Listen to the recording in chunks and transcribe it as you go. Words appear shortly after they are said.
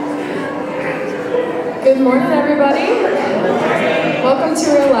Good morning, everybody. Welcome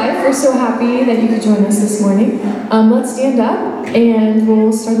to Real Life. We're so happy that you could join us this morning. Let's stand up and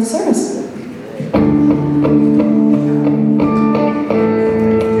we'll start the service.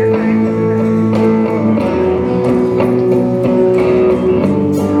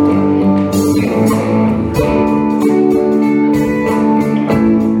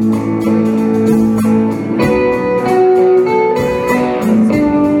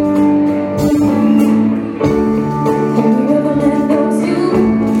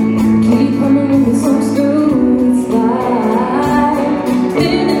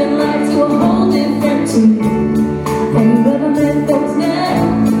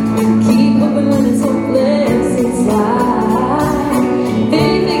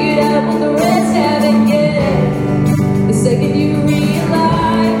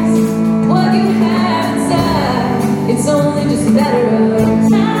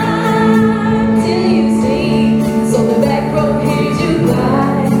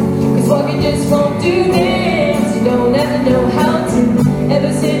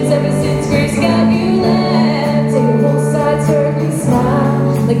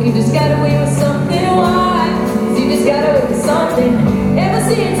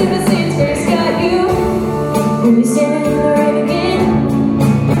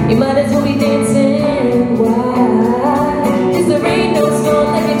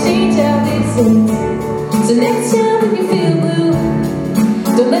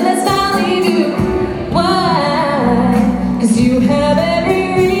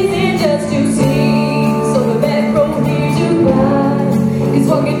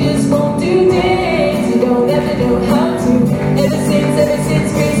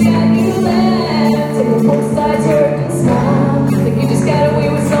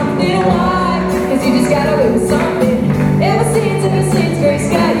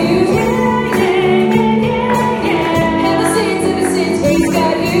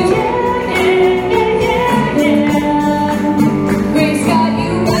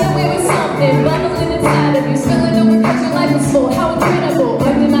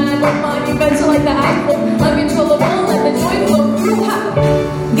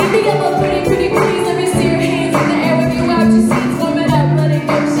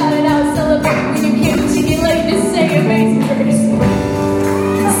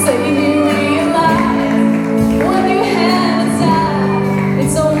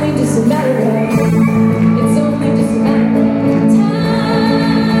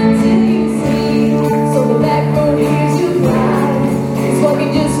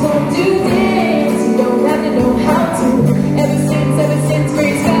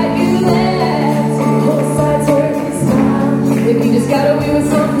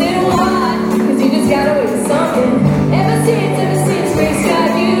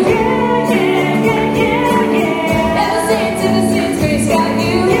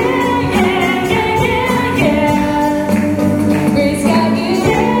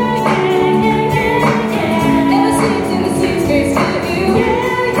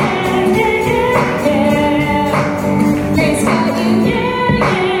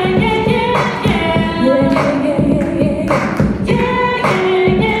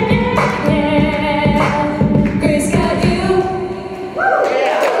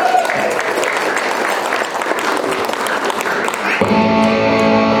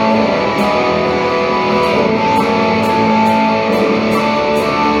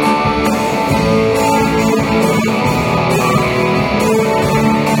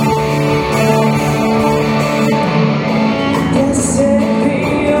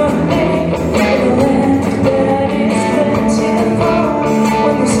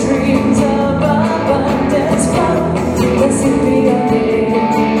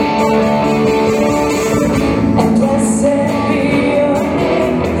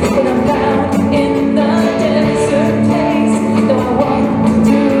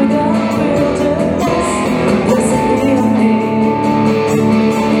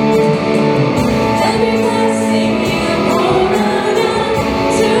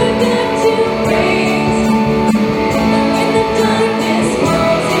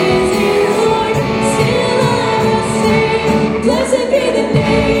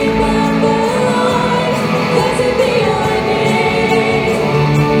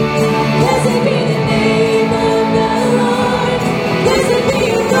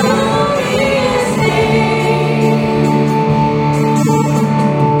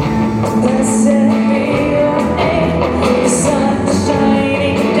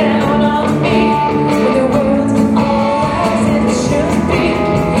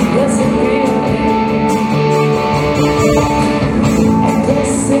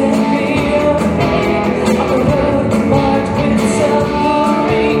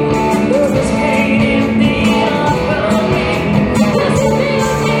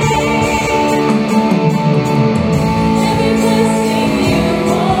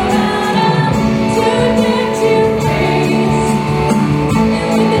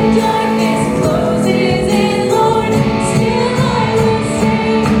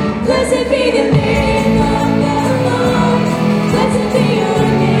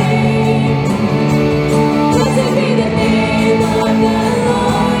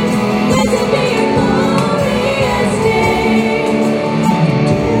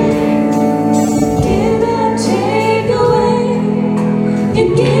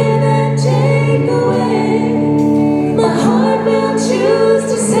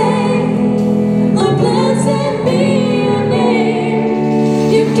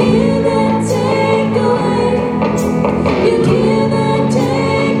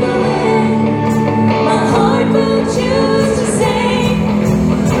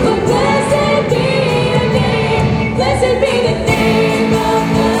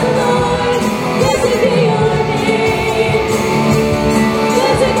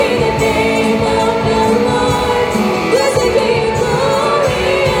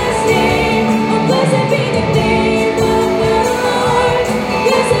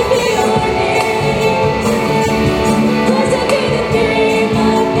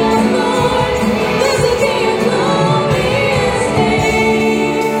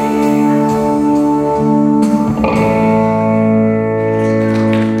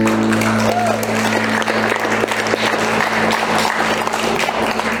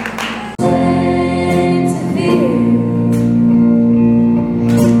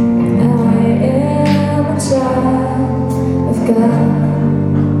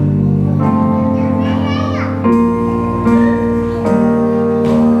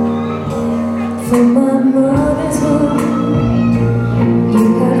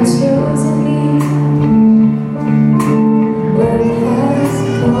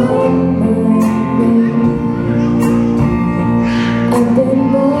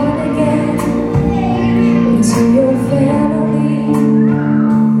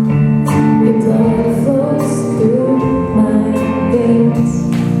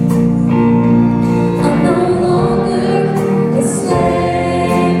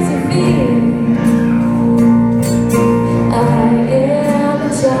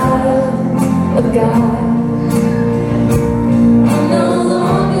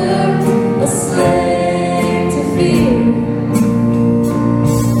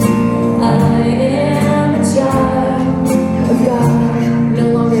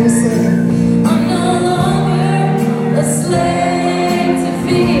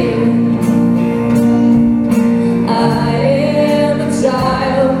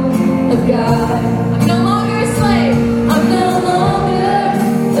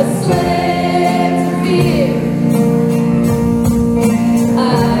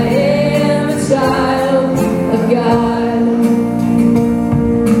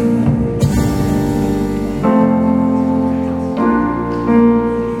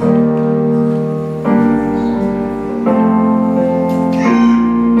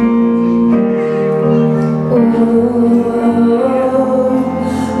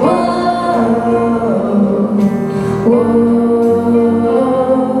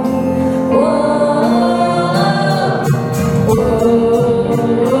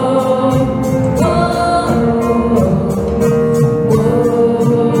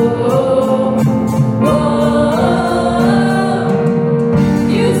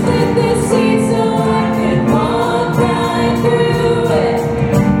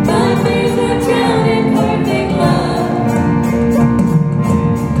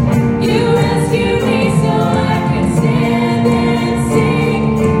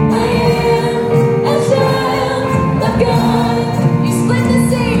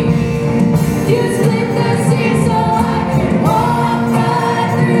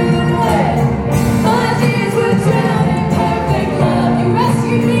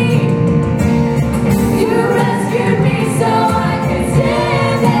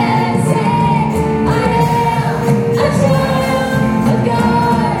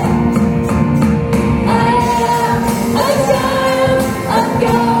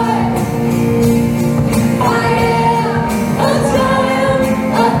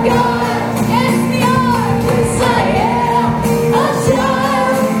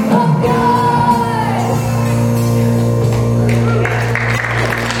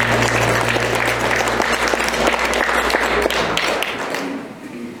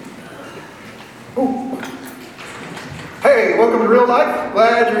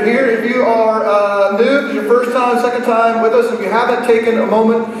 Glad you're here. If you are new, it's your first time, second time with us, if you haven't taken a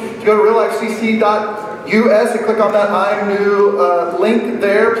moment to go to reallifecc.us and click on that I'm new link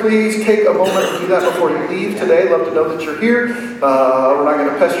there, please take a moment to do that before you leave today. Love to know that you're here. We're not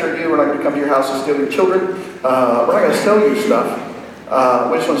going to pester you. We're not going to come to your house and steal your children. We're not going to sell you stuff.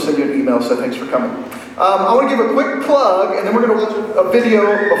 We just want to send you an email, so thanks for coming. I want to give a quick plug, and then we're going to watch a video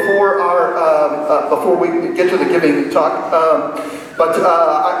before we get to the giving talk.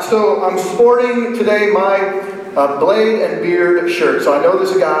 So I'm sporting today my Blade and Beard shirt. So I know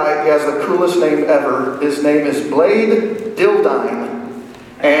this guy, he has the coolest name ever. His name is Blade Dildine.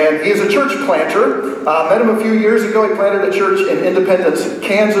 And he is a church planter. Met him a few years ago. He planted a church in Independence,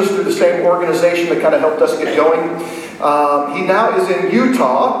 Kansas through the same organization that kind of helped us get going. He now is in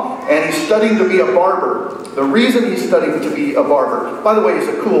Utah, and he's studying to be a barber. The reason he's studying to be a barber, by the way, he's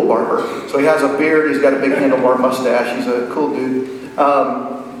a cool barber. So he has a beard, he's got a big handlebar mustache, he's a cool dude.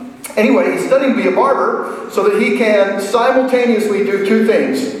 Anyway, he's studying to be a barber so that he can simultaneously do two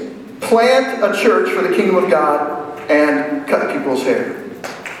things. Plant a church for the kingdom of God and cut people's hair.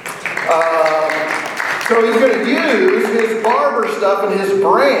 So he's going to use his barber stuff and his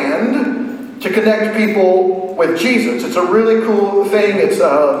brand to connect people with Jesus. It's a really cool thing. It's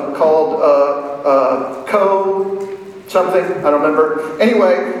called something. I don't remember.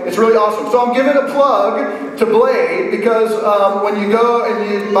 Anyway, it's really awesome. So I'm giving a plug to Blade because when you go and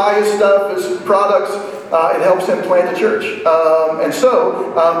you buy his stuff, his products, it helps him plant a church. And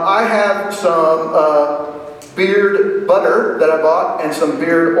so I have some beard butter that I bought and some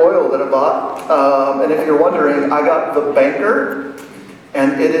beard oil that I bought. And if you're wondering, I got the Banker,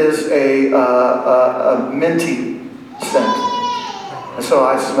 and it is a minty scent. And so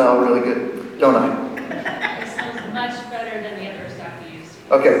I smell really good, don't I? It smells much better than the other stuff you used.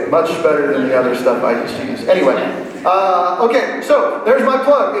 Okay, much better than the other stuff I used to use. Anyway, okay, so there's my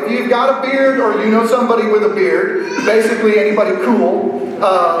plug. If you've got a beard or you know somebody with a beard, basically anybody cool,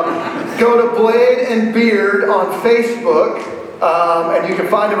 go to Blade and Beard on Facebook, and you can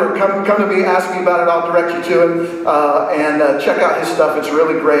find him or come to me, ask me about it. I'll direct you to him, and check out his stuff. It's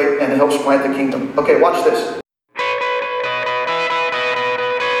really great, and it helps plant the kingdom. Okay, watch this.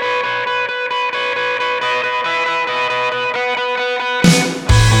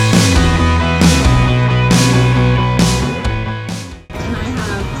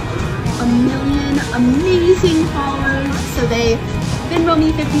 Amazing followers, so they Venmo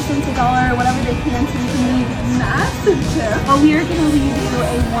me 50 cents, $1, whatever they can, so you can leave massive tip. Well, we are going to leave you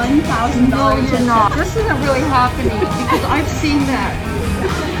a $1,000 you're not. This isn't really happening because I've seen that.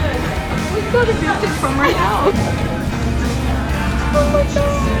 We've got a tip from right now. Oh my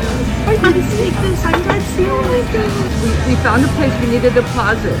god! I didn't take this. I'm not serious. We found a place we needed a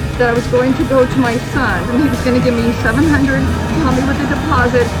deposit that I was going to go to my son, and he was going to give me $700 to help me with the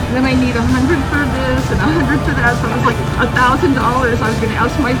deposit, and then I need $100 for this and $100 for that, so it was like $1,000 I was going to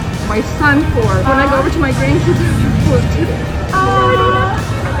ask my son for. When I go over to my grandkids, you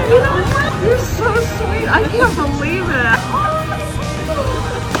know what? You're so sweet. I can't believe it.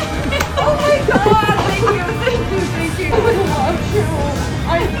 Oh my god, thank you. I love you.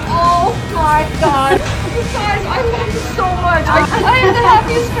 Oh my god. You guys, I love you so much. I am the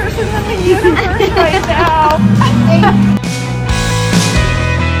happiest person in the universe right now. Thank you.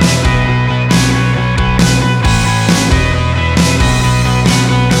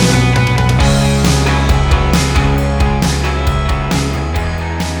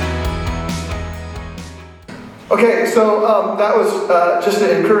 Okay, so that was just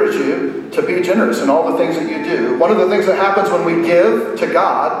to encourage you to be generous in all the things that you do. One of the things that happens when we give to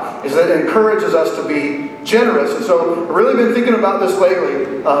God is that it encourages us to be generous. And so I've really been thinking about this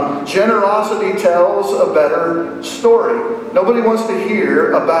lately. Generosity tells a better story. Nobody wants to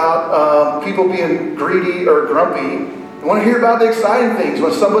hear about people being greedy or grumpy. I want to hear about the exciting things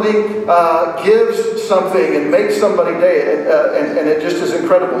when somebody gives something and makes somebody day, and it just is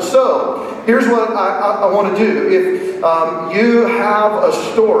incredible. So here's what I want to do. If you have a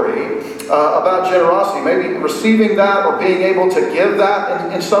story about generosity, maybe receiving that or being able to give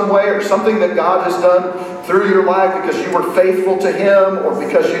that in some way, or something that God has done through your life because you were faithful to Him or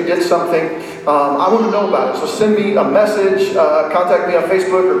because you did something, I want to know about it. So send me a message, contact me on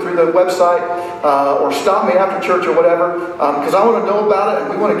Facebook or through the website, or stop me after church or whatever, because I want to know about it,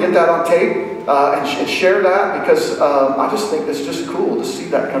 and we want to get that on tape and share that, because I just think it's just cool to see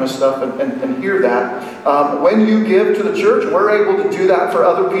that kind of stuff and hear that. When you give to the church, we're able to do that for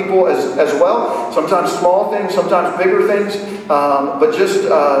other people as well. Sometimes small things, sometimes bigger things, but just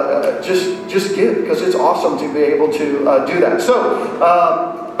give, because it's awesome to be able to do that. So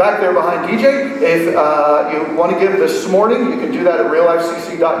back there behind DJ, if you want to give this morning, you can do that at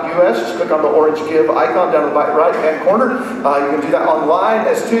reallifecc.us. Just click on the orange give icon down in the right-hand corner. You can do that online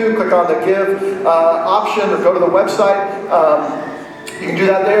as too. Click on the give option or go to the website. You can do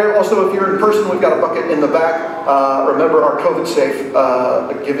that there. Also, if you're in person, we've got a bucket in the back. Remember our COVID-safe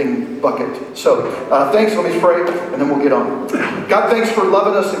giving bucket. So thanks. Let me pray, and then we'll get on. God, thanks for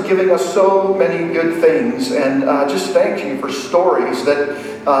loving us and giving us so many good things. And just thank you for stories that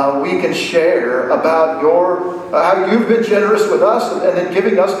we can share about how you've been generous with us, and then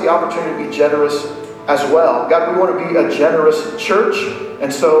giving us the opportunity to be generous as well. God, we want to be a generous church.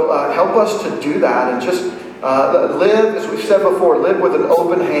 And so help us to do that, and just Live, as we've said before, live with an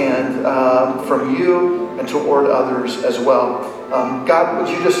open hand from you and toward others as well. God, would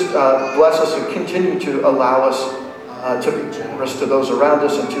you just bless us and continue to allow us to be generous to those around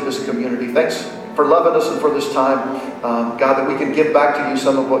us and to this community. Thanks for loving us and for this time. God, that we can give back to you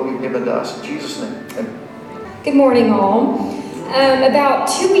some of what you've given to us. In Jesus' name, amen. Good morning, all. About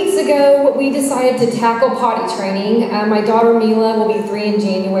 2 weeks ago, we decided to tackle potty training. My daughter Mila will be 3 in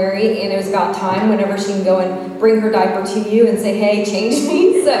January, and it was about time whenever she can go and bring her diaper to you and say, hey, change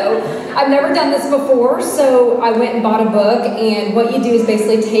me. So I've never done this before, so I went and bought a book, and what you do is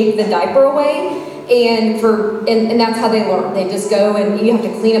basically take the diaper away, and that's how they learn. They just go and you have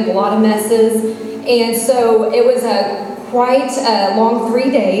to clean up a lot of messes. And so it was quite a long 3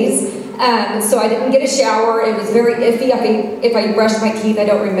 days. So I didn't get a shower. It was very iffy. If I brushed my teeth, I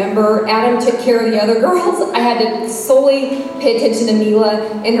don't remember. Adam took care of the other girls. I had to solely pay attention to Mila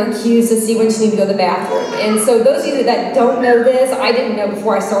and her cues to see when she needed to go to the bathroom. And so those of you that don't know this, I didn't know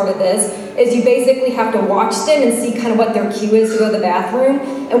before I started this, is you basically have to watch them and see kind of what their cue is to go to the bathroom.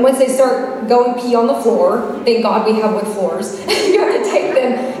 And once they start going pee on the floor, thank God we have wood floors, you have to take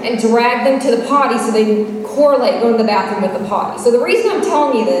them and drag them to the potty so they correlate going to the bathroom with the potty. So the reason I'm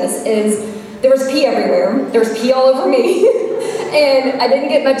telling you this is there was pee everywhere. There was pee all over me. And I didn't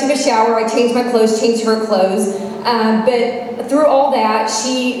get much of a shower. I changed my clothes, changed her clothes. But through all that,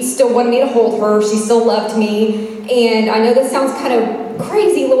 she still wanted me to hold her. She still loved me. And I know this sounds kind of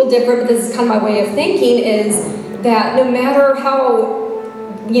crazy, a little different, but this is kind of my way of thinking, is that no matter how,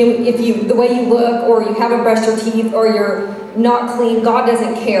 the way you look, or you haven't brushed your teeth, or you're not clean, God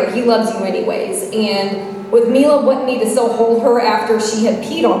doesn't care. He loves you anyways. And with Mila wanting me to still hold her after she had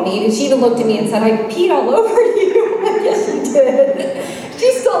peed on me, and she even looked at me and said, I peed all over you. Yes, she did.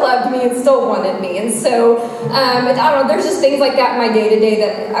 She still loved me and still wanted me. And so, I don't know, there's just things like that in my day-to-day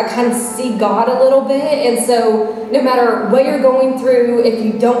that I kind of see God a little bit. And so no matter what you're going through, if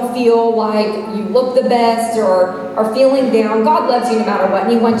you don't feel like you look the best or are feeling down, God loves you no matter what,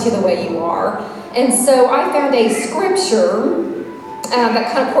 and He wants you the way you are. And so I found a scripture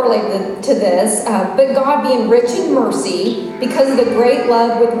that kind of correlated to this. But God, being rich in mercy, because of the great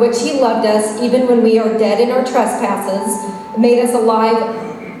love with which He loved us, even when we are dead in our trespasses, made us alive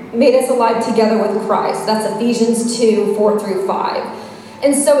together with Christ. That's Ephesians 2, 4 through 5.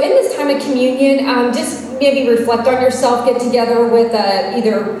 And so in this time of communion, just maybe reflect on yourself, get together with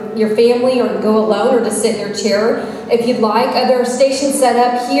either your family or go alone or just sit in your chair if you'd like. There are stations set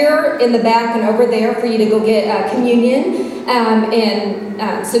up here in the back and over there for you to go get communion.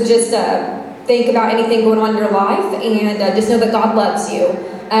 So just think about anything going on in your life, and just know that God loves you.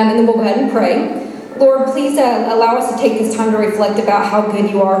 And then we'll go ahead and pray. Lord, please allow us to take this time to reflect about how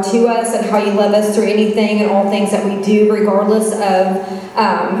good you are to us and how you love us through anything and all things that we do, regardless of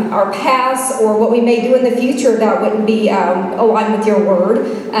our past or what we may do in the future that wouldn't be aligned with your word.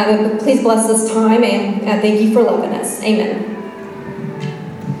 Please bless this time, and thank you for loving us. Amen.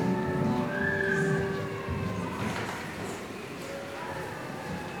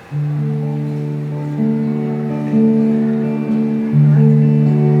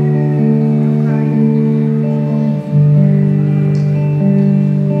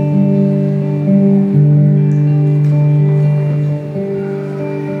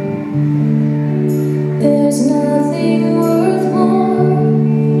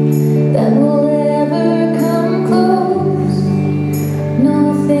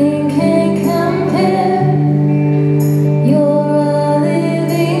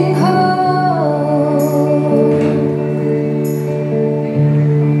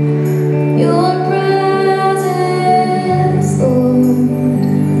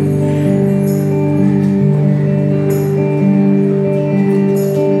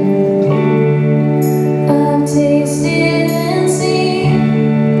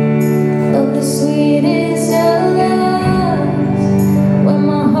 Sweetest of loves, when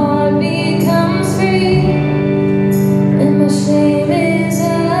my heart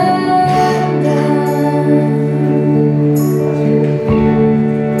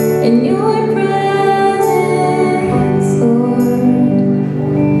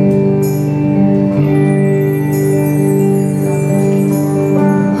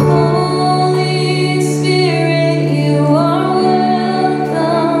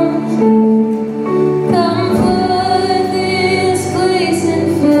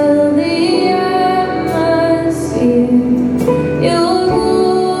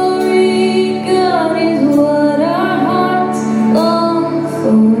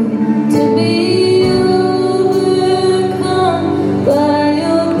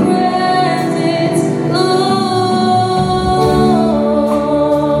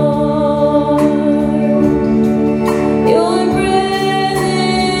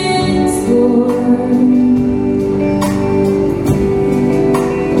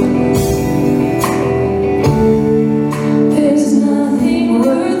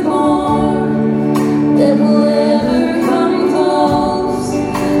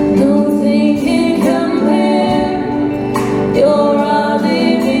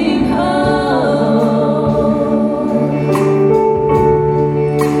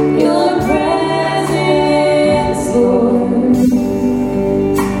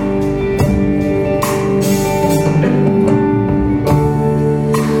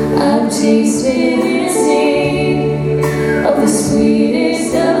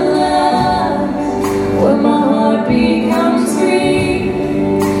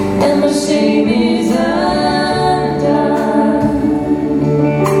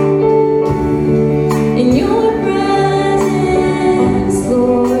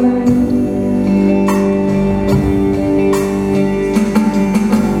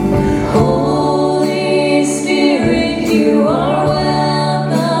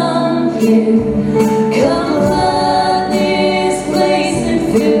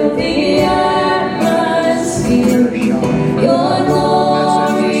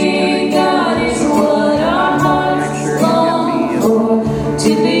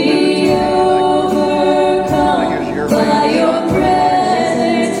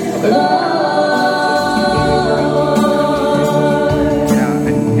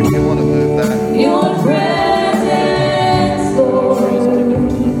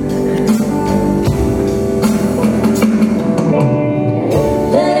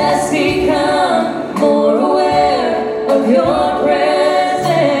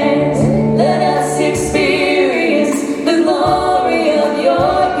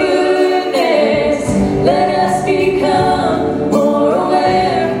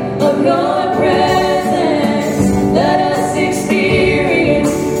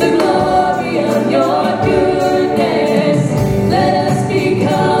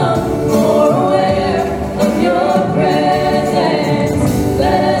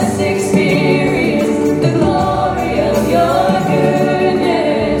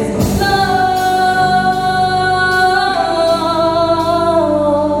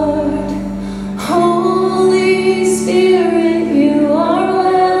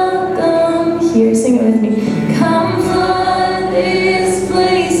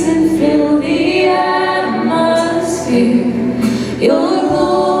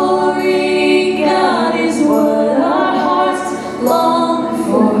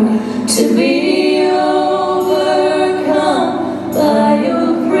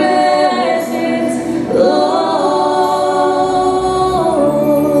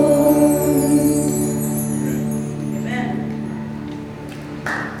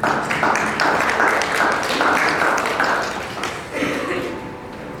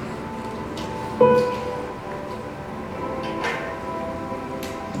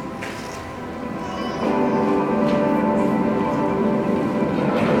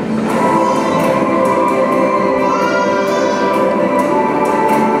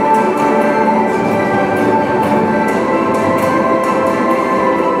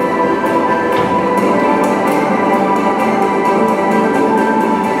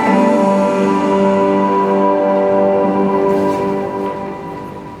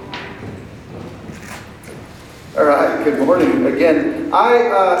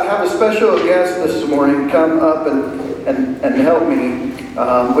I have a special guest this morning come up and help me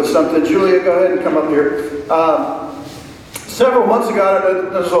with something. Julia, go ahead and come up here. Several months ago,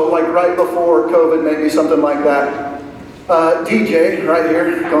 this was like right before COVID, maybe something like that, DJ, right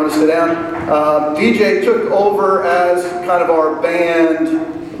here, going to sit down. DJ took over as kind of our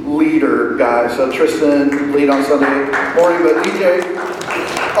band leader guy. So Tristan lead on Sunday morning, but DJ,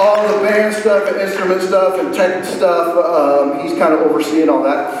 all the band stuff and instrument stuff and tech stuff, he's kind of overseeing all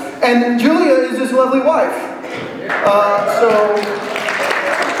that. And Julia is his lovely wife. So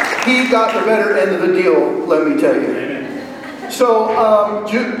he got the better end of the deal, let me tell you. So,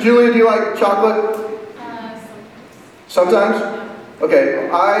 Julia, do you like chocolate? Sometimes? Okay,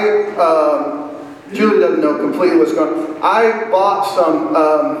 Julie doesn't know completely what's going on. I bought some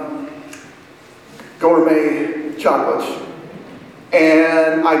gourmet chocolates.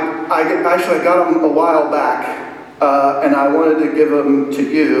 And I actually got them a while back. And I wanted to give them to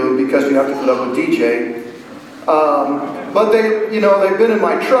you because you have to put up with DJ. But they've been in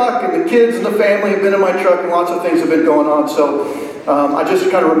my truck, and the kids and the family have been in my truck, and lots of things have been going on. So I just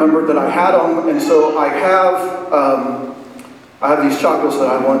kind of remembered that I had them, and so I have these chocolates that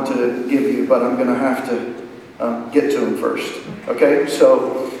I want to give you, but I'm going to have to get to them first. Okay,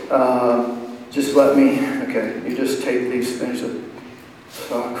 so just let me. Okay, you just take these. There's a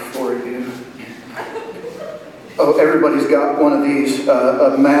sock for you. Oh, everybody's got one of these,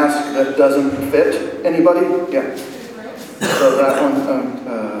 a mask that doesn't fit. Anybody? Yeah. So that one,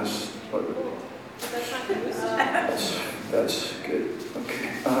 that's good. Okay.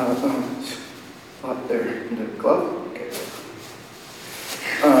 Up there in the glove. Okay.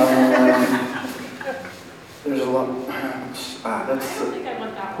 There's a lot.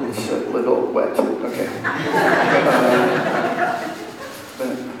 It's a little wet. Okay.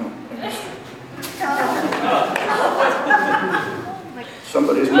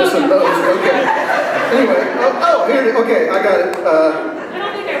 Somebody's missing those. Okay. Anyway, here. Okay, I got it. I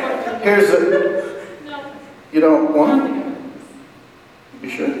don't think I want them. Here's it. No. You don't want I don't them? think I want them. You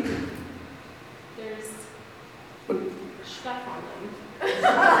sure? There's What? stuff on them.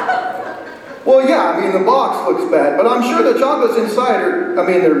 Well, yeah. I mean, the box looks bad, but I'm sure the chocolates inside are. I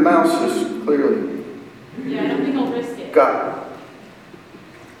mean, their mouse is clearly. Yeah, I don't think I'll risk it. Got it.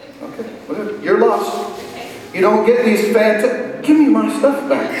 Okay. Well, you're lost. You don't get these fantastic. Give me my stuff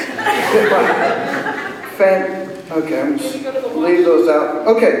back. Okay, I'm just leave those out.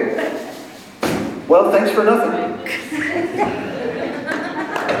 Okay. Well, thanks for nothing.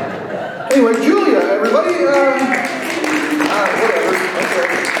 Anyway, Julia, everybody. Whatever. Okay.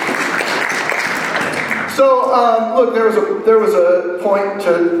 So, look, there was a point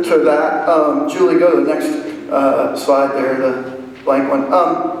to that. Julie, go to the next slide there, the blank one.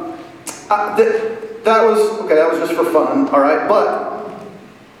 That was just for fun, all right? But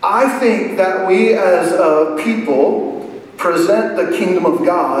I think that we as a people present the kingdom of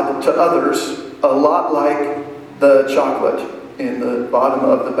God to others a lot like the chocolate in the bottom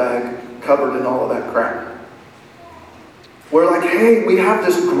of the bag covered in all of that crap. We're like, hey, we have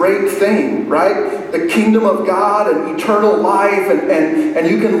this great thing, right? The kingdom of God and eternal life, and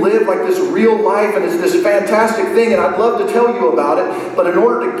you can live like this real life, and it's this fantastic thing, and I'd love to tell you about it, but in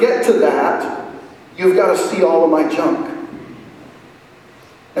order to get to that, you've got to see all of my junk.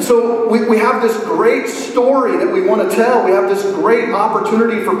 And so we have this great story that we want to tell. We have this great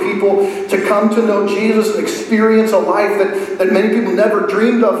opportunity for people to come to know Jesus and experience a life that many people never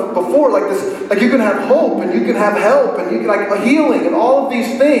dreamed of before. Like this, like you can have hope and you can have help and you can like a healing and all of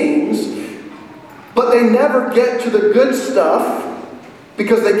these things, but they never get to the good stuff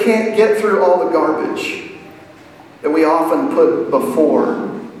because they can't get through all the garbage that we often put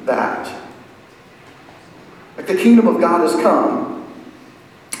before that. Like the kingdom of God has come.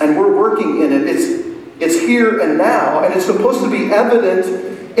 And we're working in it. It's here and now, and it's supposed to be evident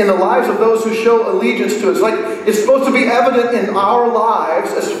in the lives of those who show allegiance to it. It's supposed to be evident in our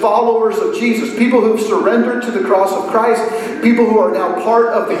lives as followers of Jesus, people who've surrendered to the cross of Christ, people who are now part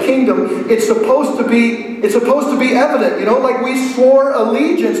of the kingdom. It's supposed to be evident, like we swore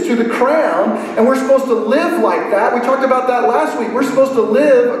allegiance to the crown, and we're supposed to live like that. We talked about that last week. We're supposed to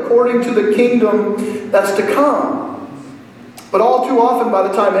live according to the kingdom that's to come. But all too often, by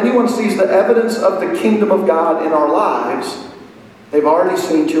the time anyone sees the evidence of the kingdom of God in our lives, they've already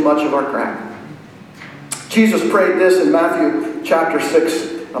seen too much of our crap. Jesus prayed this in Matthew chapter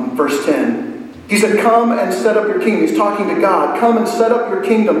 6, verse 10. He said, come and set up your kingdom. He's talking to God. Come and set up your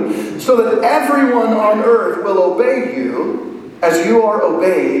kingdom so that everyone on earth will obey you as you are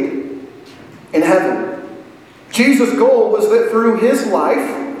obeyed in heaven. Jesus' goal was that through his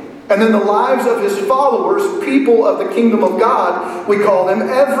life, and then the lives of his followers, people of the kingdom of God, we call them,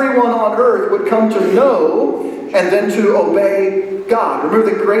 everyone on earth would come to know and then to obey God.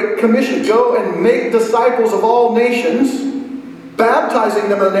 Remember the Great Commission. Go and make disciples of all nations, baptizing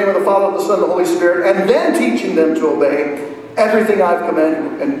them in the name of the Father, the Son, and the Holy Spirit, and then teaching them to obey everything I've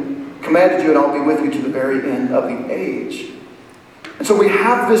commanded you, and I'll be with you to the very end of the age. And so we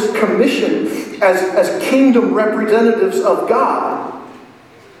have this commission as kingdom representatives of God.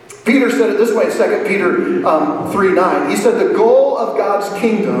 Peter said it this way in 2 Peter 3:9. He said the goal of God's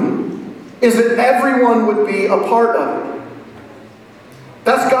kingdom is that everyone would be a part of it.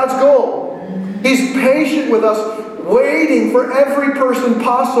 That's God's goal. He's patient with us, waiting for every person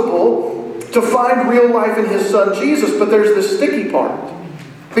possible to find real life in his son Jesus. But there's this sticky part.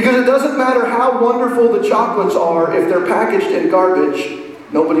 Because it doesn't matter how wonderful the chocolates are, if they're packaged in garbage,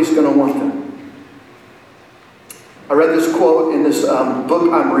 nobody's going to want them. I read this quote in this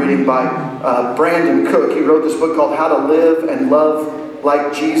book I'm reading by Brandon Cook. He wrote this book called How to Live and Love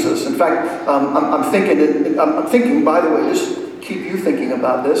Like Jesus. In fact, I'm thinking, by the way, just keep you thinking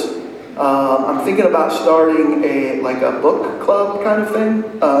about this. I'm thinking about starting a book club kind of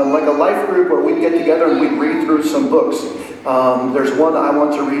thing, like a life group where we'd get together and we'd read through some books. There's one I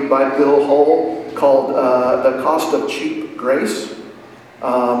want to read by Bill Hull called The Cost of Cheap Grace.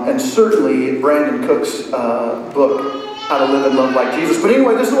 And certainly Brandon Cook's book, How to Live and Love Like Jesus. But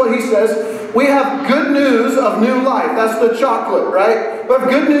anyway, this is what he says. We have good news of new life. That's the chocolate, right? We have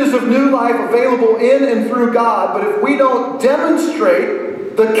good news of new life available in and through God. But if we don't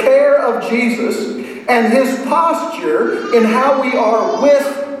demonstrate the care of Jesus and his posture in how we are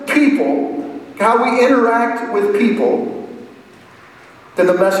with people, how we interact with people, then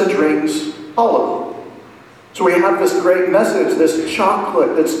the message rings hollow. So we have this great message, this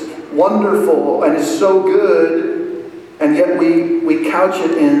chocolate that's wonderful and is so good, and yet we couch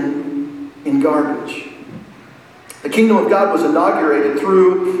it in garbage. The kingdom of God was inaugurated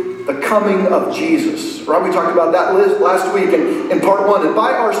through the coming of Jesus. Right? We talked about that last week in part 1. And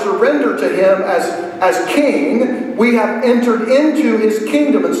by our surrender to him as king, we have entered into his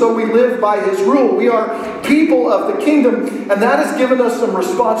kingdom. And so we live by his rule. We are people of the kingdom. And that has given us some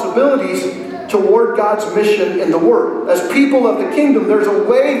responsibilities toward God's mission in the world. As people of the kingdom, there's a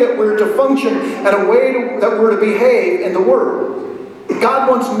way that we're to function and a way that we're to behave in the world. God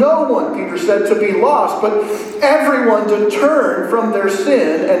wants no one, Peter said, to be lost, but everyone to turn from their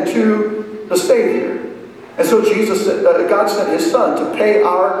sin and to the Savior. And so God sent his Son to pay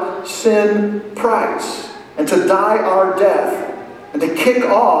our sin price and to die our death and to kick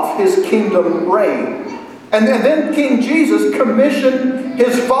off his kingdom reign. And then King Jesus commissioned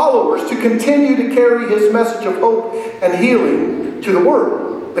his followers to continue to carry his message of hope and healing to the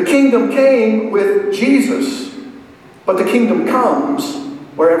world. The kingdom came with Jesus, but the kingdom comes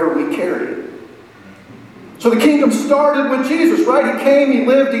wherever we carry it. So the kingdom started with Jesus, right? He came, he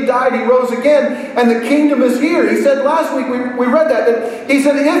lived, he died, he rose again, and the kingdom is here. He said last week, we read that he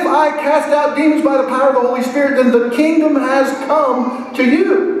said, if I cast out demons by the power of the Holy Spirit, then the kingdom has come to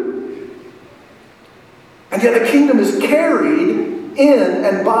you. And yet the kingdom is carried in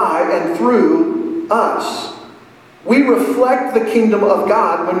and by and through us. We reflect the kingdom of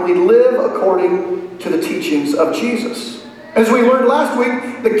God when we live according to the teachings of Jesus. As we learned last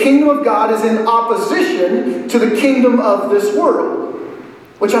week, the kingdom of God is in opposition to the kingdom of this world,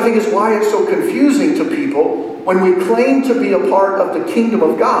 which I think is why it's so confusing to people when we claim to be a part of the kingdom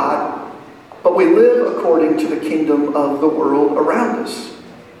of God, but we live according to the kingdom of the world around us.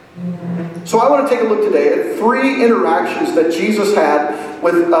 So I want to take a look today at 3 interactions that Jesus had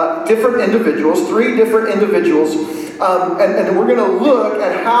with different individuals, 3 different individuals, and we're going to look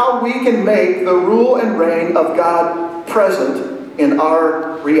at how we can make the rule and reign of God present in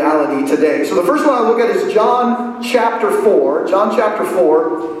our reality today. So the first one I look at is John chapter 4,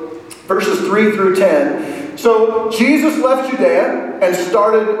 verses 3 through 10. So Jesus left Judea and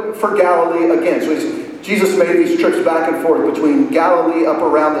started for Galilee again. So Jesus made these trips back and forth between Galilee up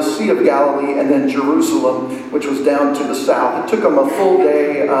around the Sea of Galilee and then Jerusalem, which was down to the south. It took him a full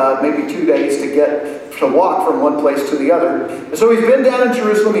day, maybe 2 days to walk from one place to the other. And so he's been down in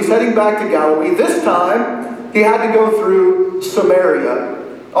Jerusalem. He's heading back to Galilee. This time, he had to go through Samaria.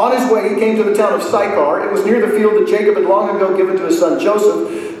 On his way, he came to the town of Sychar. It was near the field that Jacob had long ago given to his son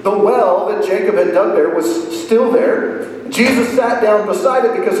Joseph. The well that Jacob had dug there was still there. Jesus sat down beside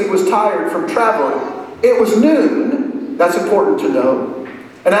it because he was tired from traveling. It was noon. That's important to know.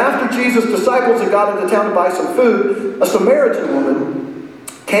 And after Jesus' disciples had got into town to buy some food, a Samaritan woman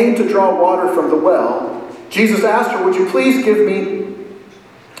came to draw water from the well. Jesus asked her, "Would you please give me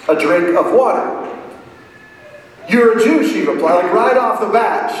a drink of water?" "You're a Jew," she replied. Like right off the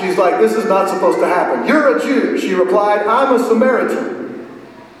bat, she's like, this is not supposed to happen. "You're a Jew," she replied. "I'm a Samaritan.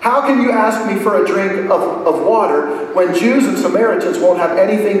 How can you ask me for a drink of water when Jews and Samaritans won't have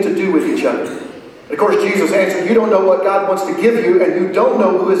anything to do with each other?" Of course, Jesus answered, "You don't know what God wants to give you, and you don't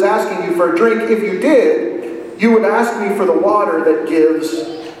know who is asking you for a drink. If you did, you would ask me for the water that gives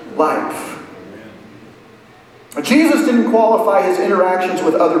life." Jesus didn't qualify his interactions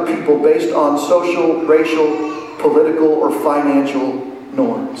with other people based on social, racial, political, or financial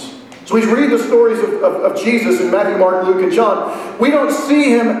norms. So we read the stories of Jesus in Matthew, Mark, Luke, and John. We don't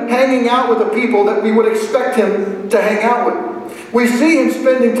see him hanging out with the people that we would expect him to hang out with. We see him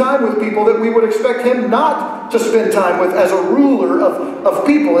spending time with people that we would expect him not to spend time with as a ruler of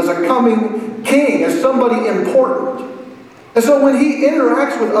people, as a coming king, as somebody important. And so when he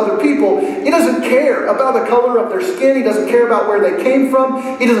interacts with other people, he doesn't care about the color of their skin. He doesn't care about where they came from.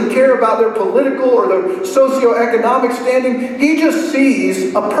 He doesn't care about their political or their socioeconomic standing. He just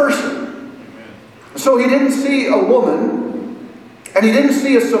sees a person. So he didn't see a woman, and he didn't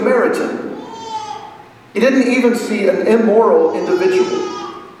see a Samaritan. He didn't even see an immoral individual.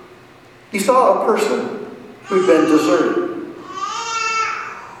 He saw a person who'd been deserted.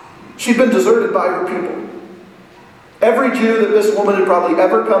 She'd been deserted by her people. Every Jew that this woman had probably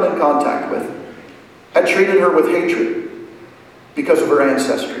ever come in contact with had treated her with hatred because of her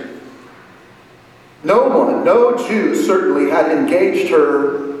ancestry. No Jew certainly had engaged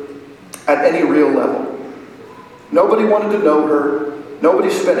her at any real level. Nobody wanted to know her. Nobody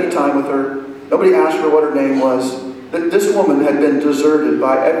spent any time with her. Nobody asked her what her name was. This woman had been deserted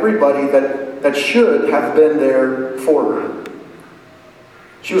by everybody that should have been there for her.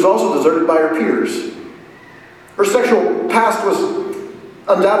 She was also deserted by her peers. Her sexual past was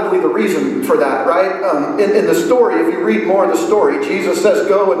undoubtedly the reason for that, right? In the story, if you read more of the story, Jesus says,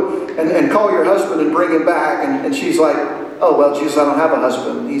 "Go and call your husband and bring him back." And she's like, "Oh, well, Jesus, I don't have a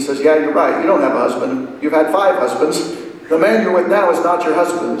husband." He says, "Yeah, you're right. You don't have a husband. You've had 5 husbands. The man you're with now is not your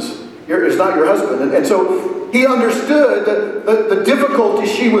husband's. It's not your husband." And so he understood the difficulty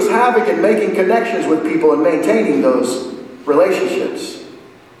she was having in making connections with people and maintaining those relationships.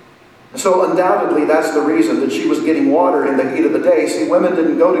 So undoubtedly, that's the reason that she was getting water in the heat of the day. See, women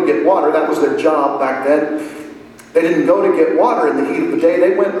didn't go to get water. That was their job back then. They didn't go to get water in the heat of the day.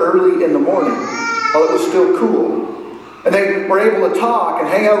 They went early in the morning while it was still cool. And they were able to talk and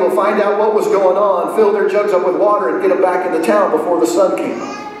hang out, find out what was going on, fill their jugs up with water, and get them back into town before the sun came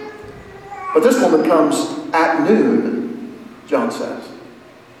up. But this woman comes at noon, John says.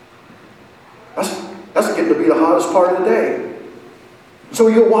 That's getting to be the hottest part of the day. So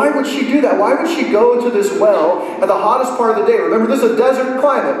you go, why would she do that? Why would she go to this well at the hottest part of the day? Remember, this is a desert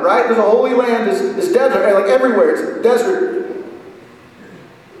climate, right? There's a Holy Land, is desert, like everywhere, it's desert.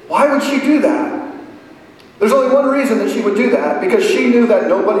 Why would she do that? There's only one reason that she would do that, because she knew that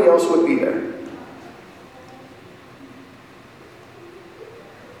nobody else would be there.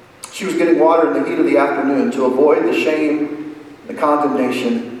 She was getting water in the heat of the afternoon to avoid the shame, the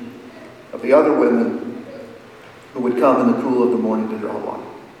condemnation of the other women who would come in the cool of the morning to draw water.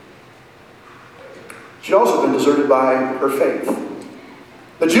 She'd also been deserted by her faith.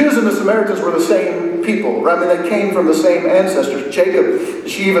 The Jews and the Samaritans were the same people, right? I mean, they came from the same ancestors. Jacob,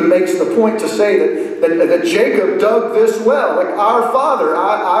 she even makes the point to say that Jacob dug this well, like our father.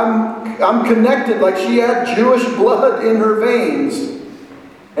 I'm connected, like she had Jewish blood in her veins.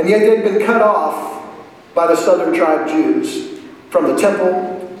 And yet they'd been cut off by the southern tribe Jews from the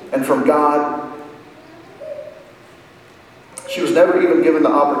temple and from God. She was never even given the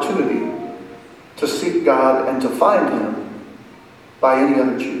opportunity to seek God and to find Him by any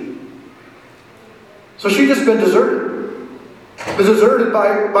other Jew. So she'd just been deserted. Been deserted by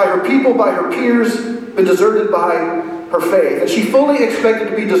her people, by her peers, been deserted by her faith. And she fully expected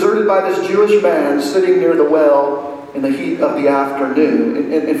to be deserted by this Jewish man sitting near the well in the heat of the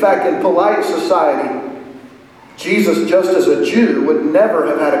afternoon. In fact, in polite society, Jesus, just as a Jew, would never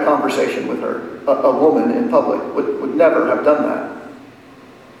have had a conversation with her, a woman in public, would never have done that.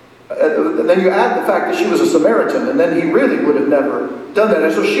 And then you add the fact that she was a Samaritan, and then he really would have never done that.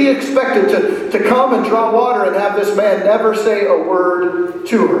 And so she expected to come and draw water and have this man never say a word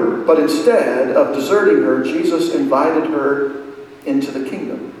to her. But instead of deserting her, Jesus invited her into the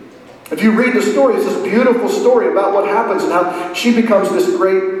kingdom. If you read the story, it's this beautiful story about what happens and how she becomes this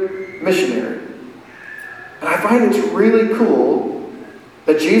great missionary. And I find it's really cool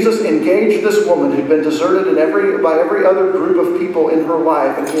that Jesus engaged this woman who'd been deserted by every other group of people in her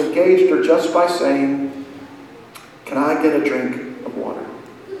life, and he engaged her just by saying, "Can I get a drink of water?"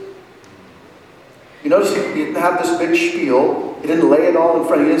 You notice he didn't have this big spiel. He didn't lay it all in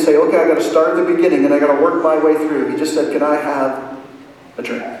front. He didn't say, "Okay, I got to start at the beginning and I got to work my way through." He just said, "Can I have a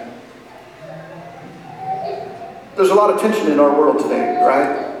drink?" There's a lot of tension in our world today,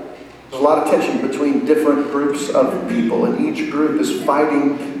 right? There's a lot of tension between different groups of people, and each group is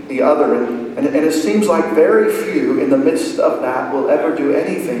fighting the other. And it seems like very few in the midst of that will ever do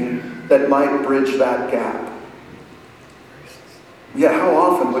anything that might bridge that gap. Yet how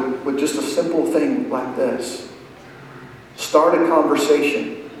often would just a simple thing like this start a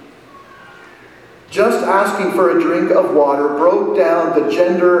conversation? Just asking for a drink of water broke down the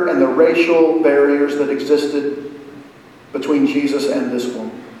gender and the racial barriers that existed between Jesus and this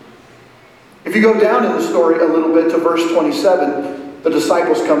woman. If you go down in the story a little bit to verse 27, the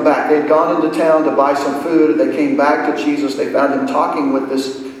disciples come back. They'd gone into town to buy some food. They came back to Jesus. They found him talking with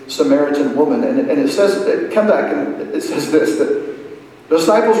this Samaritan woman. And it says, come back and it says this, that the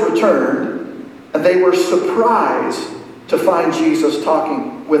disciples returned and they were surprised to find Jesus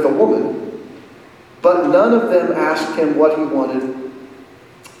talking with a woman. But none of them asked him what he wanted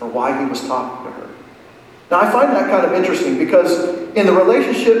or why he was talking to her. Now, I find that kind of interesting because in the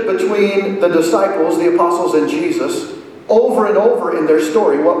relationship between the disciples, the apostles, and Jesus, over and over in their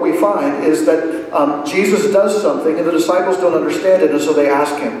story, what we find is that Jesus does something and the disciples don't understand it, and so they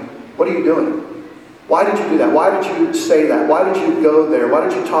ask him, "What are you doing? Why did you do that? Why did you say that? Why did you go there? Why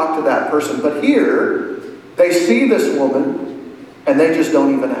did you talk to that person?" But here, they see this woman and they just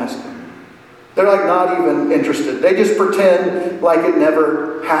don't even ask him. They're like not even interested. They just pretend like it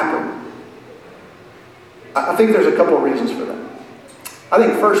never happened. I think there's a couple of reasons for that. I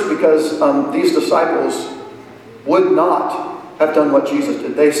think first because these disciples would not have done what Jesus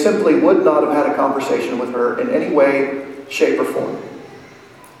did. They simply would not have had a conversation with her in any way, shape, or form.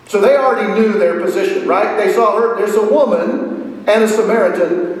 So they already knew their position, right? They saw her, there's a woman and a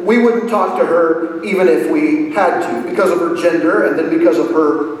Samaritan. We wouldn't talk to her even if we had to, because of her gender and then because of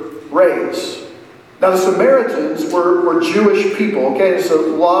her race. Now, the Samaritans were Jewish people, okay? It's a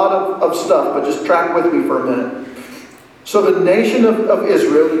lot of stuff, but just track with me for a minute. So the nation of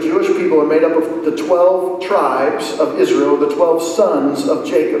Israel, the Jewish people, are made up of the 12 tribes of Israel, the 12 sons of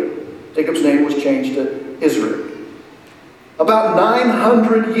Jacob. Jacob's name was changed to Israel. About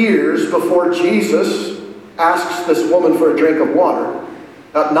 900 years before Jesus asks this woman for a drink of water,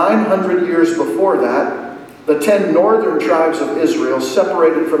 about 900 years before that, the 10 northern tribes of Israel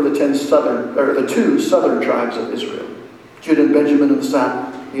separated from the 2 southern tribes of Israel. Judah and Benjamin in the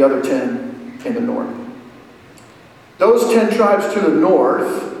south, the other 10 in the north. Those 10 tribes to the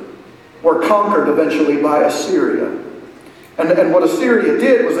north were conquered eventually by Assyria. And what Assyria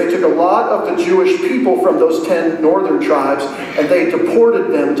did was they took a lot of the Jewish people from those 10 northern tribes and they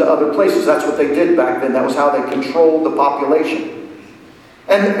deported them to other places. That's what they did back then. That was how they controlled the population.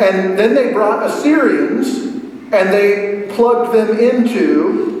 And then they brought Assyrians and they plugged them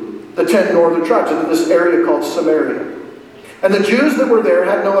into the 10 northern tribes, into this area called Samaria. And the Jews that were there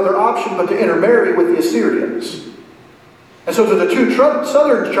had no other option but to intermarry with the Assyrians. And so to the two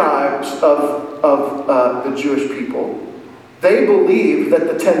southern tribes of the Jewish people, they believed that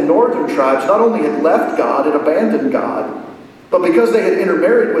the 10 northern tribes not only had left God and abandoned God, but because they had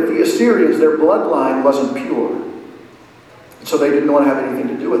intermarried with the Assyrians, their bloodline wasn't pure. So they didn't want to have anything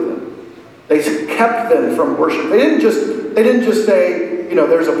to do with them. They kept them from worship. They didn't just say,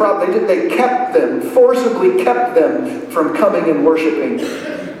 there's a problem. They kept them, forcibly kept them from coming and worshiping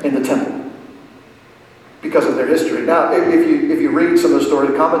in the temple because of their history. Now, if you read some of the story,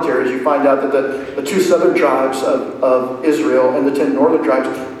 the commentaries, you find out that the two southern tribes of Israel and the 10 northern tribes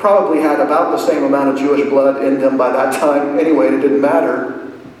probably had about the same amount of Jewish blood in them by that time anyway. It didn't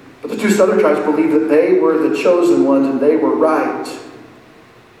matter. But the two southern tribes believed that they were the chosen ones and they were right.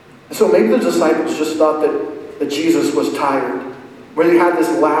 And so maybe the disciples just thought that Jesus was tired, where he had this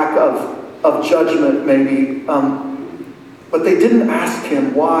lack of judgment maybe. But they didn't ask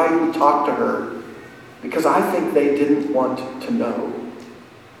him why he talked to her, because I think they didn't want to know.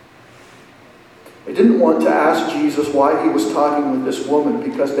 They didn't want to ask Jesus why he was talking with this woman,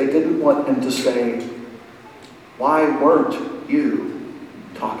 because they didn't want him to say, why weren't you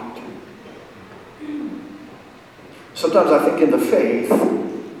talking to me? Sometimes I think in the faith,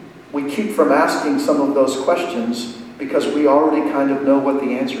 we keep from asking some of those questions because we already kind of know what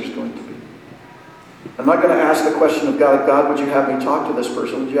the answer is going to be. I'm not going to ask the question of God, would you have me talk to this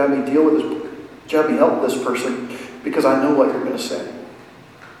person? Would you have me deal with this? Would you have me help this person? Because I know what you're going to say.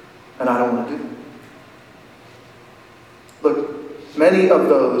 And I don't want to do it. Look, many of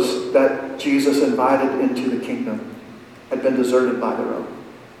those that Jesus invited into the kingdom had been deserted by their own.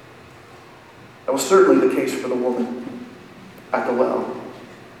 That was certainly the case for the woman at the well.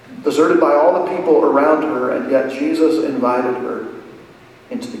 Deserted by all the people around her, and yet Jesus invited her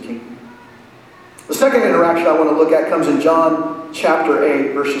into the kingdom. The second interaction I want to look at comes in John chapter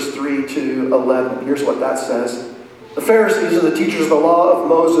 8, verses 3 to 11. Here's what that says. The Pharisees and the teachers of the law of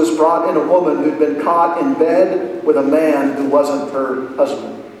Moses brought in a woman who'd been caught in bed with a man who wasn't her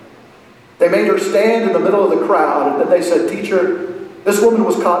husband. They made her stand in the middle of the crowd, and then they said, "Teacher, this woman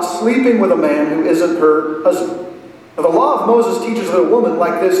was caught sleeping with a man who isn't her husband. Now, the law of Moses teaches that a woman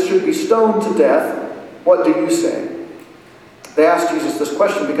like this should be stoned to death. What do you say?" They asked Jesus this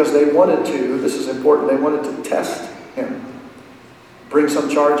question because they wanted to, this is important, they wanted to test him, bring some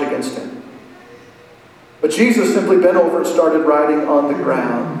charge against him. But Jesus simply bent over and started writing on the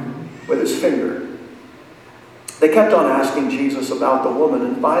ground with his finger. They kept on asking Jesus about the woman,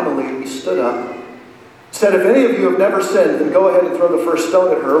 and finally he stood up, said, "If any of you have never sinned, then go ahead and throw the first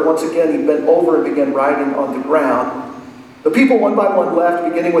stone at her." Once again, he bent over and began writing on the ground. The people one by one left,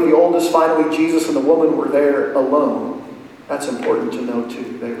 beginning with the oldest. Finally, Jesus and the woman were there alone. That's important to know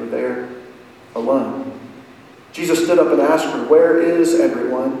too. They were there alone. Jesus stood up and asked her, "Where is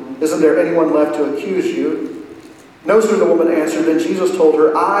everyone? Isn't there anyone left to accuse you?" "No, sir," the woman answered. Then Jesus told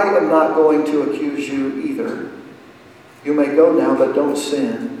her, "I am not going to accuse you either. You may go now, but don't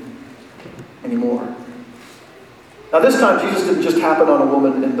sin anymore." Now this time, Jesus didn't just happen on a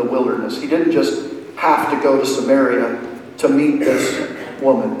woman in the wilderness. He didn't just have to go to Samaria to meet this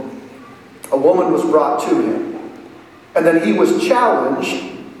woman. A woman was brought to him. And then he was challenged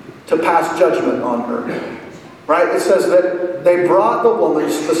to pass judgment on her. Right? It says that they brought the woman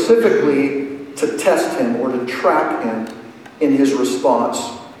specifically to test him or to trap him in his response.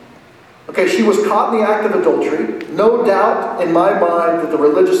 Okay, she was caught in the act of adultery. No doubt in my mind that the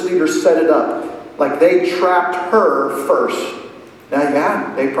religious leaders set it up. Like they trapped her first. Now,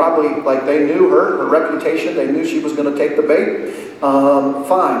 yeah, they probably, they knew her reputation. They knew she was going to take the bait.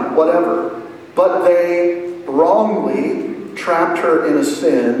 Fine, whatever. But they wrongly trapped her in a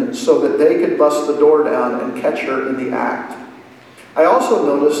sin so that they could bust the door down and catch her in the act. I also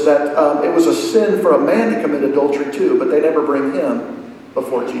noticed that it was a sin for a man to commit adultery too, but they never bring him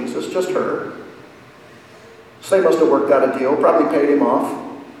before Jesus, just her. So they must have worked out a deal, probably paid him off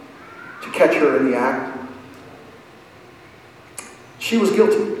to catch her in the act. She was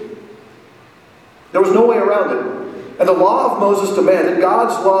guilty. There was no way around it. And the law of Moses demanded,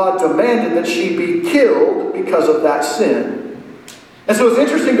 God's law demanded that she be killed because of that sin. And so it's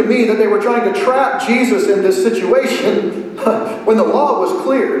interesting to me that they were trying to trap Jesus in this situation when the law was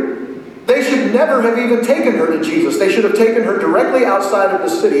clear. They should never have even taken her to Jesus. They should have taken her directly outside of the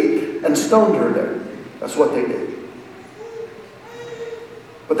city and stoned her there. That's what they did.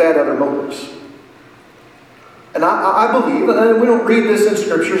 But they had other motives. And I believe, and we don't read this in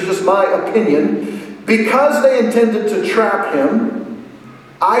Scripture, it's just my opinion, because they intended to trap him,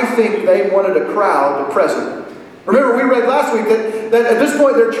 I think they wanted a crowd present. Remember, we read last week that at this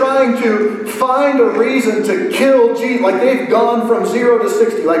point they're trying to find a reason to kill Jesus. Like they've gone from 0 to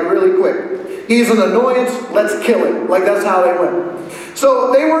 60, like really quick. He's an annoyance, let's kill him. Like that's how they went.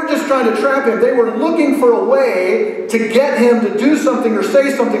 So they weren't just trying to trap him. They were looking for a way to get him to do something or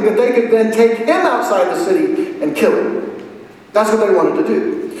say something that they could then take him outside the city and kill him. That's what they wanted to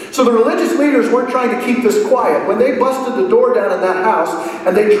do. So the religious leaders weren't trying to keep this quiet. When they busted the door down in that house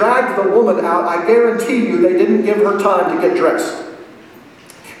and they dragged the woman out, I guarantee you they didn't give her time to get dressed.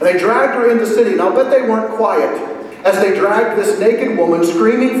 And they dragged her in the city. And I'll bet they weren't quiet as they dragged this naked woman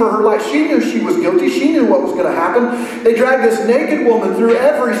screaming for her life. She knew she was guilty. She knew what was going to happen. They dragged this naked woman through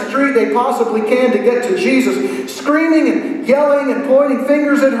every street they possibly can to get to Jesus, screaming and yelling and pointing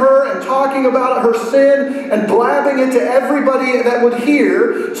fingers at her and talking about her sin and blabbing it to everybody that would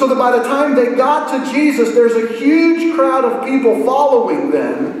hear, so that by the time they got to Jesus, there's a huge crowd of people following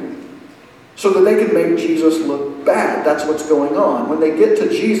them so that they could make Jesus look bad. That's what's going on. When they get to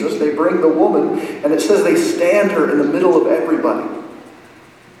Jesus, they bring the woman, and it says they stand her in the middle of everybody.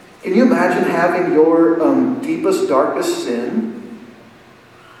 Can you imagine having your deepest, darkest sin?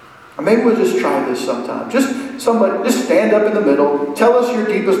 Or maybe we'll just try this sometime. Just stand up in the middle, tell us your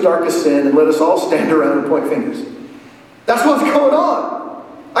deepest, darkest sin, and let us all stand around and point fingers. That's what's going on.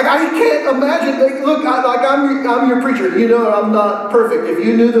 Like, I can't imagine. Look, I'm your preacher. You know I'm not perfect. If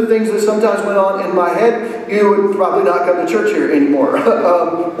you knew the things that sometimes went on in my head, you would probably not come to church here anymore.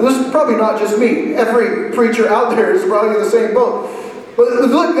 This is probably not just me. Every preacher out there is probably in the same boat. But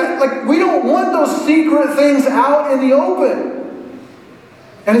look, like, we don't want those secret things out in the open.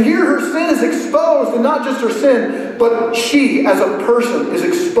 And here her sin is exposed, and not just her sin, but she as a person is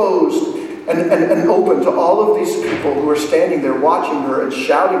exposed and open to all of these people who are standing there watching her and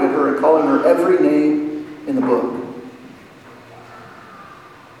shouting at her and calling her every name in the book.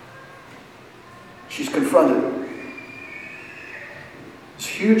 She's confronted. This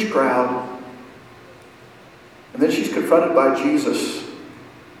huge crowd. And then she's confronted by Jesus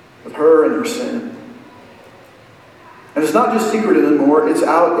with her and her sin. And it's not just secret anymore, it's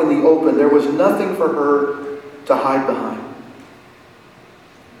out in the open. There was nothing for her to hide behind.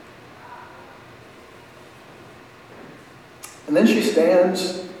 And then she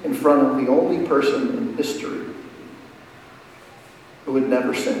stands in front of the only person in history who had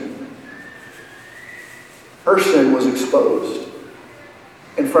never sinned. Her sin was exposed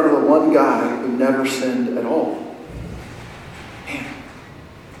in front of the one guy who never sinned at all. Man,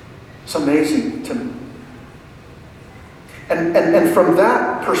 it's amazing to me. And from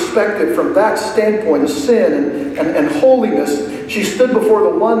that perspective, from that standpoint of sin and holiness, she stood before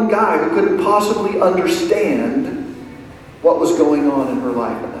the one guy who couldn't possibly understand what was going on in her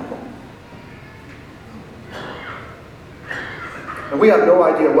life at that moment. And we have no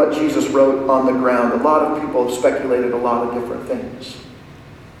idea what Jesus wrote on the ground. A lot of people have speculated a lot of different things.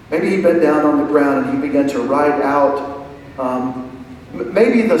 Maybe he bent down on the ground and he began to write out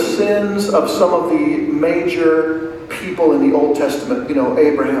maybe the sins of some of the major people in the Old Testament. You know,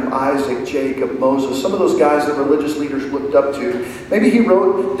 Abraham, Isaac, Jacob, Moses. Some of those guys that religious leaders looked up to. Maybe he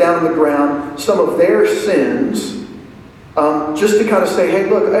wrote down on the ground some of their sins, just to kind of say, hey,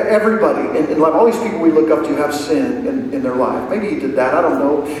 look, everybody, in life, all these people we look up to have sin in their life. Maybe he did that, I don't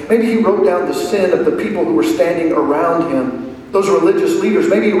know. Maybe he wrote down the sin of the people who were standing around him, those religious leaders.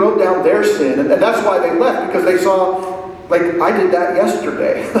 Maybe he wrote down their sin, and that's why they left, because they saw, like, I did that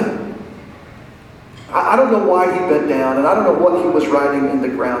yesterday. I don't know why he bent down, and I don't know what he was writing in the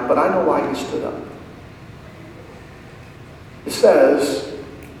ground, but I know why he stood up. It says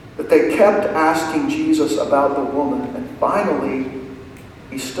that they kept asking Jesus about the woman, and finally,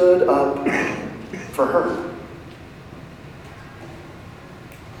 he stood up for her.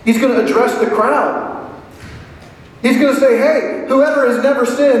 He's going to address the crowd. He's going to say, hey, whoever has never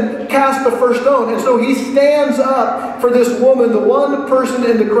sinned, cast the first stone. And so he stands up for this woman, the one person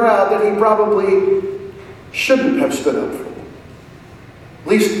in the crowd that he probably shouldn't have stood up for. At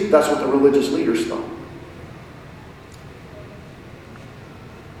least that's what the religious leaders thought.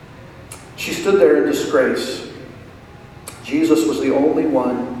 She stood there in disgrace. Jesus was the only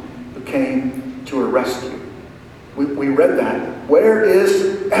one who came to her rescue. We read that. Where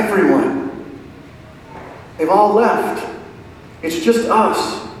is everyone? They've all left. It's just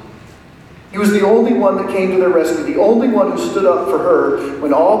us. He was the only one that came to their rescue, the only one who stood up for her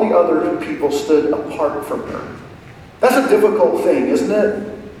when all the other people stood apart from her. That's a difficult thing, isn't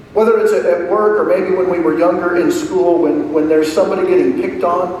it? Whether it's at work or maybe when we were younger in school, when there's somebody getting picked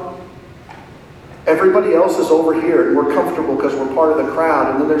on, everybody else is over here and we're comfortable because we're part of the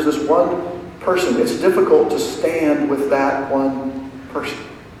crowd, and then there's this one person. It's difficult to stand with that one person.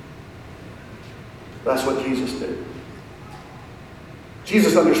 That's what Jesus did.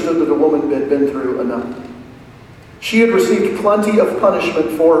 Jesus understood that a woman had been through enough. She had received plenty of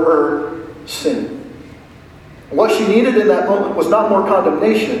punishment for her sin. What she needed in that moment was not more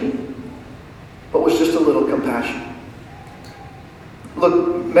condemnation, but was just a little compassion.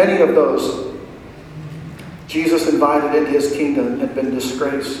 Look, many of those Jesus invited into his kingdom had been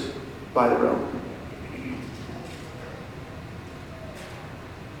disgraced by their own.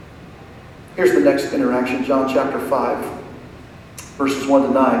 Here's the next interaction, John chapter 5. Verses 1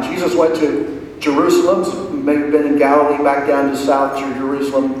 to 9. Jesus went to Jerusalem, may have been in Galilee, back down to south to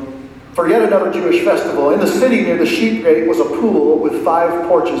Jerusalem, for yet another Jewish festival. In the city near the sheep gate was a pool with 5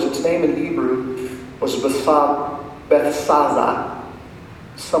 porches. Its name in Hebrew was Bethsaida,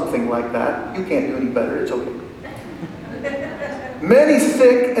 something like that. You can't do any better, it's okay. Many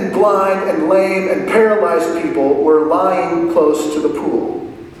sick and blind and lame and paralyzed people were lying close to the pool.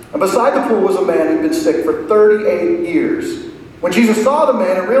 And beside the pool was a man who'd been sick for 38 years. When Jesus saw the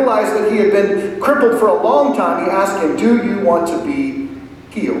man and realized that he had been crippled for a long time, he asked him, "Do you want to be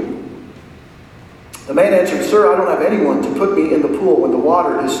healed?" The man answered, "Sir, I don't have anyone to put me in the pool when the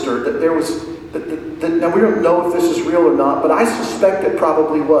water is stirred." Now we don't know if this is real or not, but I suspect it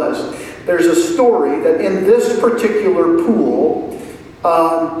probably was. There's a story that in this particular pool,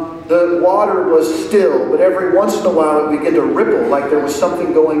 the water was still, but every once in a while it would begin to ripple like there was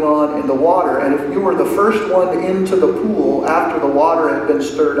something going on in the water. And if you were the first one into the pool after the water had been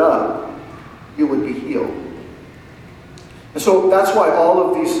stirred up, you would be healed. And so that's why all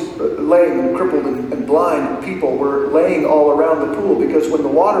of these lame and crippled and blind people were laying all around the pool, because when the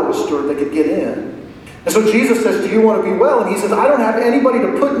water was stirred, they could get in. And so Jesus says, "Do you want to be well?" And he says, "I don't have anybody to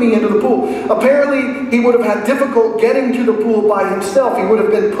put me into the pool." Apparently, he would have had difficult getting to the pool by himself. He would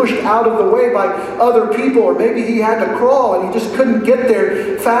have been pushed out of the way by other people, or maybe he had to crawl and he just couldn't get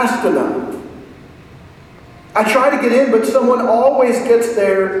there fast enough. "I try to get in, but someone always gets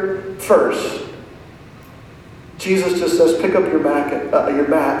there first." Jesus just says, "Pick up your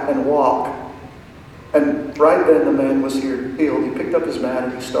mat and walk." And right then the man was healed. He picked up his mat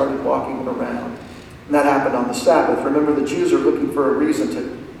and he started walking around. And that happened on the Sabbath. Remember, the Jews are looking for a reason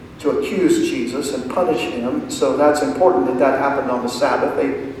to accuse Jesus and punish him. So that's important that that happened on the Sabbath.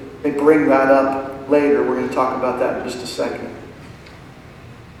 They bring that up later. We're going to talk about that in just a second.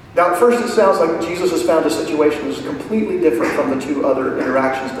 Now, at first it sounds like Jesus has found a situation that is completely different from the 2 other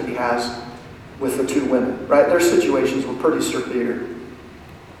interactions that he has with the 2 women, right? Their situations were pretty severe.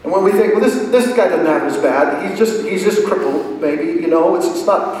 And when we think, well, this guy doesn't have it as bad, he's just crippled, maybe, it's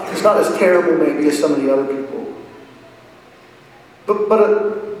not as terrible maybe as some of the other people.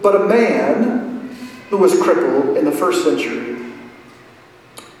 But a man who was crippled in the first century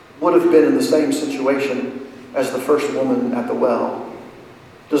would have been in the same situation as the first woman at the well,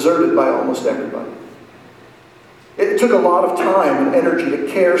 deserted by almost everybody. It took a lot of time and energy to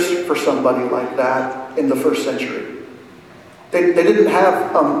care for somebody like that in the first century. They didn't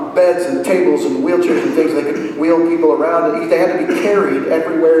have beds and tables and wheelchairs and things they could wheel people around. They had to be carried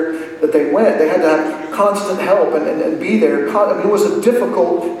everywhere that they went. They had to have constant help and be there. It was a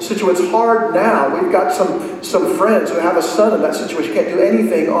difficult situation. It's hard now. We've got some friends who have a son in that situation. Can't do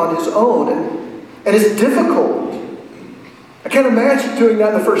anything on his own. And it's difficult. I can't imagine doing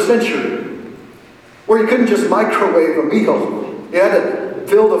that in the first century, where you couldn't just microwave a meal. You had to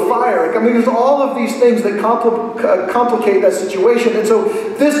build a fire. There's all of these things that complicate that situation. And so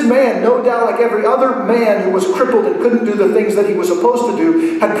this man, no doubt like every other man who was crippled and couldn't do the things that he was supposed to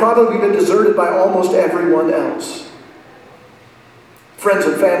do, had probably been deserted by almost everyone else. Friends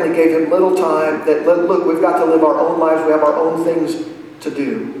and family gave him little time. That, look, we've got to live our own lives. We have our own things to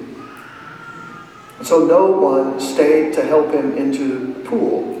do. And so no one stayed to help him into the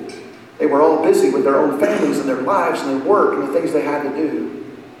pool. They were all busy with their own families and their lives and their work and the things they had to do.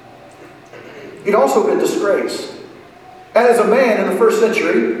 He'd also been disgraced. And as a man in the first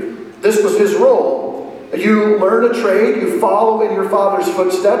century, this was his role. You learn a trade, you follow in your father's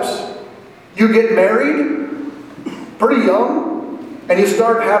footsteps, you get married pretty young, and you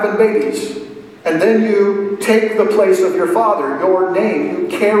start having babies. And then you take the place of your father, your name. You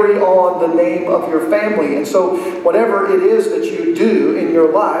carry on the name of your family. And so whatever it is that you do in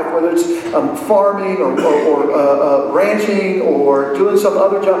your life, whether it's farming or ranching or doing some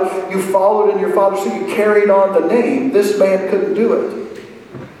other job, you followed in your father, so you carried on the name. This man couldn't do it.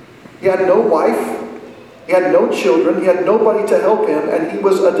 He had no wife. He had no children. He had nobody to help him. And he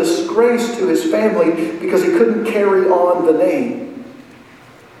was a disgrace to his family because he couldn't carry on the name.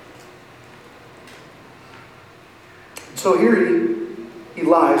 So here he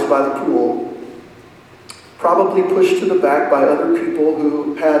lies by the pool, probably pushed to the back by other people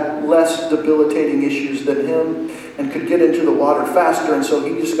who had less debilitating issues than him and could get into the water faster, and so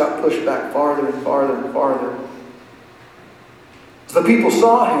he just got pushed back farther and farther and farther. So the people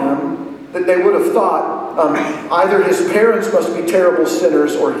saw him, that they would have thought either his parents must be terrible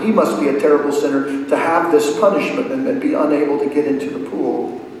sinners or he must be a terrible sinner to have this punishment and be unable to get into the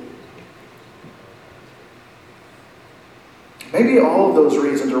pool. Maybe all of those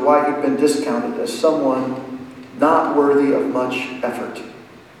reasons are why he'd been discounted as someone not worthy of much effort.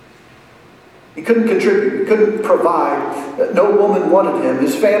 He couldn't contribute. He couldn't provide. No woman wanted him.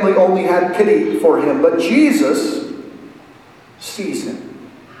 His family only had pity for him. But Jesus sees him.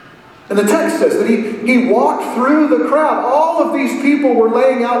 And the text says that he walked through the crowd. All of these people were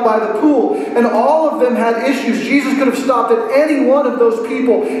laying out by the pool, and all of them had issues. Jesus could have stopped at any one of those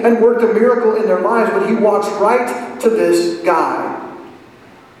people and worked a miracle in their lives, but he walks right to this guy.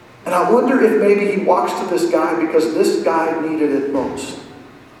 And I wonder if maybe he walks to this guy because this guy needed it most.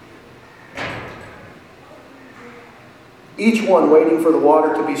 Each one waiting for the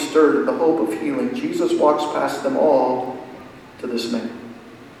water to be stirred in the hope of healing. Jesus walks past them all to this man.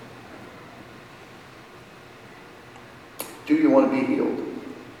 Do you want to be healed?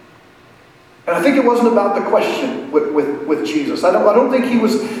 And I think it wasn't about the question with Jesus. I don't think he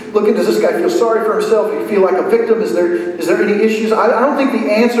was looking, does this guy feel sorry for himself? Do you feel like a victim? Is there any issues? I don't think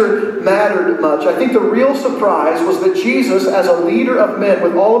the answer mattered much. I think the real surprise was that Jesus, as a leader of men,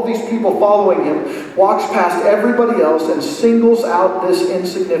 with all of these people following him, walks past everybody else and singles out this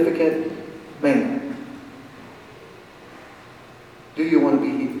insignificant man. Do you want to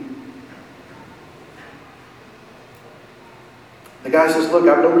be healed? The guy says, look,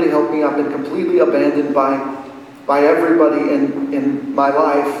 I've nobody to help me. I've been completely abandoned by everybody in my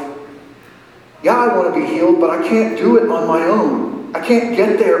life. Yeah, I want to be healed, but I can't do it on my own. I can't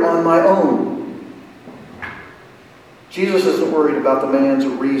get there on my own. Jesus isn't worried about the man's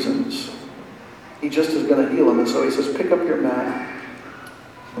reasons. He just is going to heal him. And so he says, pick up your mat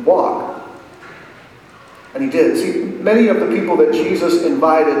and walk. And he did. See, many of the people that Jesus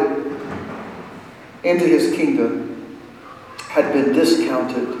invited into his kingdom had been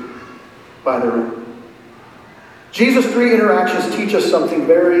discounted by their own. Jesus' 3 interactions teach us something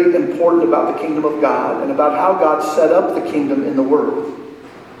very important about the kingdom of God and about how God set up the kingdom in the world.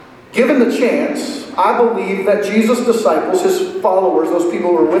 Given the chance, I believe that Jesus' disciples, his followers, those people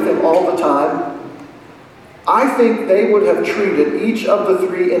who were with him all the time, I think they would have treated each of the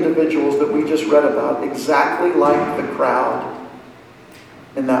 3 individuals that we just read about exactly like the crowd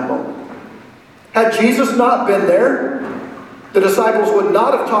in that moment. Had Jesus not been there, the disciples would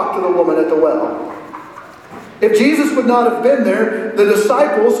not have talked to the woman at the well. If Jesus would not have been there, the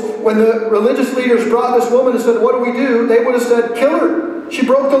disciples, when the religious leaders brought this woman and said, what do we do? They would have said, kill her. She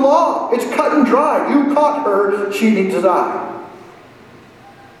broke the law. It's cut and dry. You caught her. She needs to die.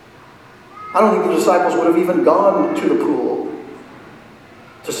 I don't think the disciples would have even gone to the pool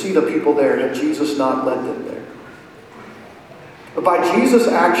to see the people there had Jesus not led them there. But by Jesus'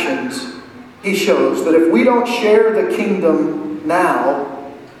 actions, he shows that if we don't share the kingdom now,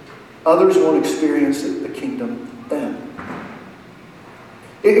 others won't experience the kingdom then.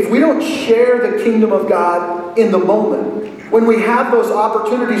 If we don't share the kingdom of God in the moment, when we have those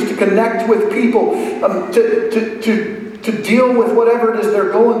opportunities to connect with people, to deal with whatever it is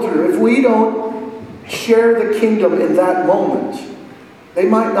they're going through, if we don't share the kingdom in that moment, they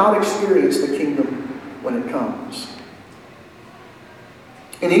might not experience the kingdom when it comes.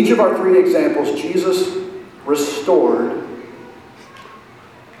 In each of our 3 examples, Jesus restored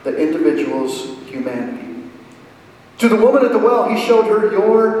the individual's humanity. To the woman at the well, he showed her,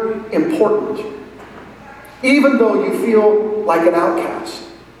 you're important. Even though you feel like an outcast.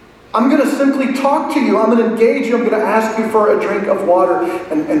 I'm going to simply talk to you. I'm going to engage you. I'm going to ask you for a drink of water.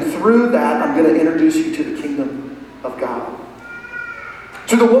 And through that, I'm going to introduce you to the kingdom of God.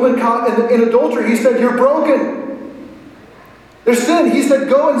 To the woman caught in adultery, he said, you're broken. There's sin. He said,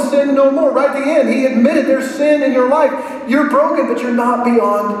 go and sin no more. Right at the end, he admitted there's sin in your life. You're broken, but you're not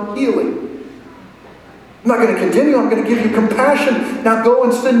beyond healing. I'm not going to continue. I'm going to give you compassion. Now go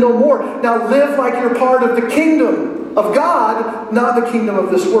and sin no more. Now live like you're part of the kingdom of God, not the kingdom of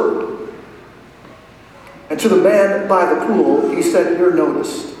this world. And to the man by the pool, he said, you're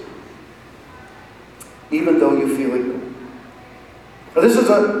noticed, even though you feel ignorant. Now, this is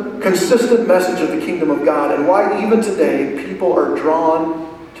a consistent message of the kingdom of God, and why even today people are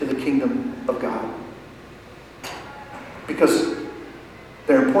drawn to the kingdom of God. Because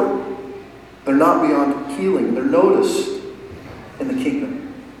they're important. They're not beyond healing. They're noticed in the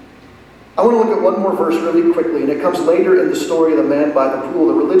kingdom. I want to look at one more verse really quickly, and it comes later in the story of the man by the pool.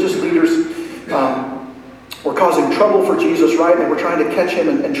 The religious leaders were causing trouble for Jesus, right? And they were trying to catch him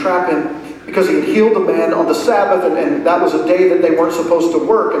and trap him because he had healed the man on the Sabbath, and that was a day that they weren't supposed to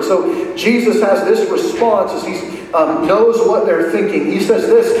work. And so Jesus has this response as he knows what they're thinking. He says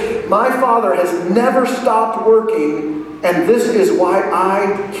this, my Father has never stopped working, and this is why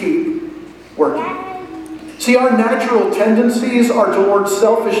I keep working. See, our natural tendencies are towards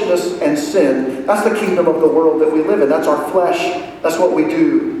selfishness and sin. That's the kingdom of the world that we live in. That's our flesh. That's what we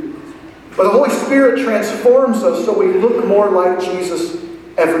do. But the Holy Spirit transforms us so we look more like Jesus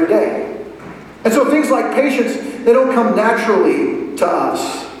every day. And so things like patience, they don't come naturally to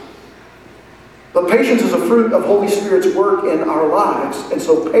us. But patience is a fruit of Holy Spirit's work in our lives. And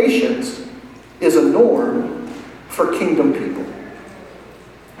so patience is a norm for kingdom people.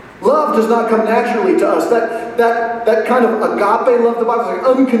 Love does not come naturally to us. That kind of agape love, the Bible says,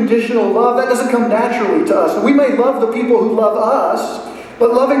 unconditional love, that doesn't come naturally to us. We may love the people who love us,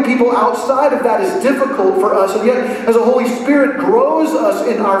 but loving people outside of that is difficult for us. And yet, as the Holy Spirit grows us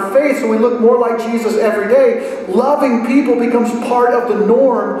in our faith, so we look more like Jesus every day, loving people becomes part of the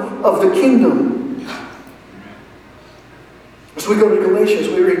norm of the kingdom. As we go to Galatians,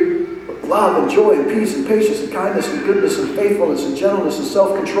 we read love and joy and peace and patience and kindness and goodness and faithfulness and gentleness and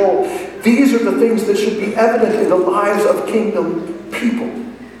self-control. These are the things that should be evident in the lives of kingdom people.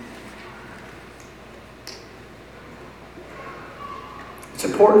 It's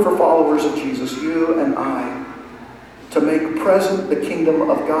important for followers of Jesus, you and I, to make present the kingdom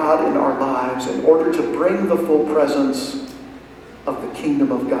of God in our lives in order to bring the full presence of the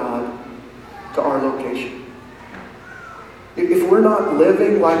kingdom of God to our location. If we're not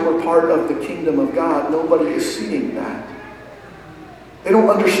living like we're part of the kingdom of God, nobody is seeing that. They don't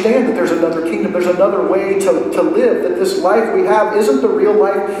understand that there's another kingdom, there's another way to live, that this life we have isn't the real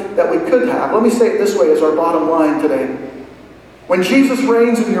life that we could have. Let me say it this way as our bottom line today. When Jesus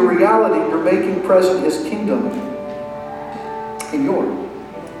reigns in your reality, you're making present his kingdom in yours.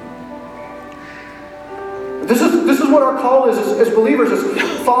 This is what our call is as believers,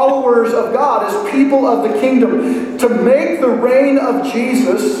 as followers of God, as people of the kingdom, to make the reign of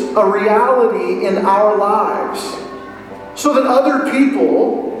Jesus a reality in our lives so that other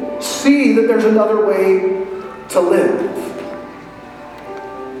people see that there's another way to live.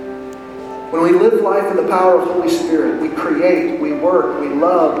 When we live life in the power of Holy Spirit, we create, we work, we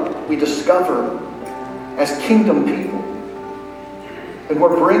love, we discover as kingdom people. And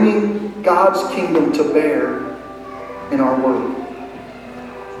we're bringing God's kingdom to bear in our world.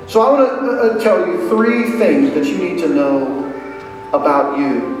 So I want to tell you 3 things that you need to know about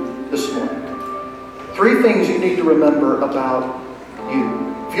you this morning. 3 things you need to remember about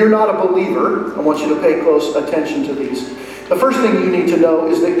you. If you're not a believer, I want you to pay close attention to these. The first thing you need to know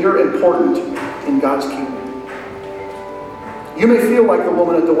is that you're important in God's kingdom. You may feel like the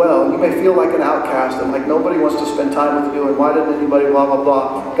woman at the well. You may feel like an outcast and like nobody wants to spend time with you and why didn't anybody blah, blah,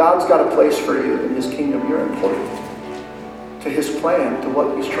 blah. God's got a place for you in his kingdom. You're important to his plan, to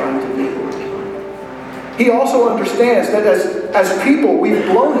what he's trying to do. He also understands that as people, we've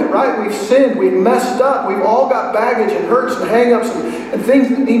blown it, right? We've sinned, we've messed up, we've all got baggage and hurts and hang-ups and things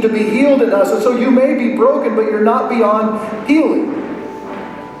that need to be healed in us. And so you may be broken, but you're not beyond healing.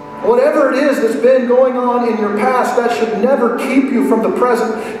 Whatever it is that's been going on in your past, that should never keep you from the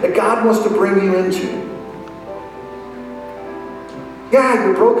present that God wants to bring you into. Yeah,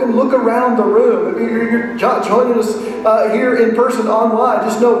 you're broken. Look around the room. If you're joining us here in person online,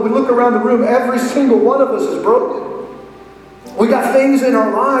 just know we look around the room, every single one of us is broken. We got things in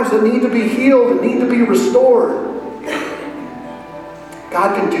our lives that need to be healed and need to be restored.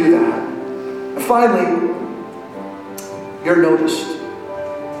 God can do that. And finally, you're noticed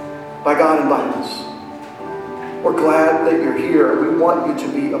by God and by us. We're glad that you're here. We want you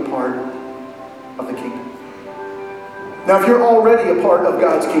to be a part of the kingdom. Now, if you're already a part of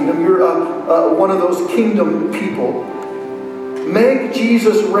God's kingdom, you're one of those kingdom people, make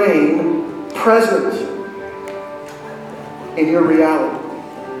Jesus reign present in your reality.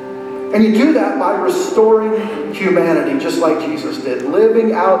 And you do that by restoring humanity, just like Jesus did,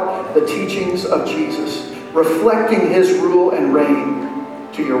 living out the teachings of Jesus, reflecting his rule and reign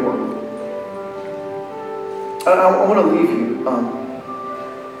to your world. I want to leave you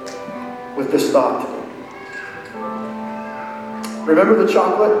with this thought. Remember the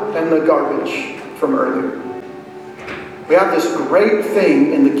chocolate and the garbage from earlier. We have this great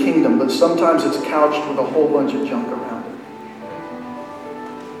thing in the kingdom, but sometimes it's couched with a whole bunch of junk around it.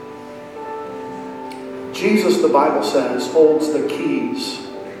 Jesus, the Bible says, holds the keys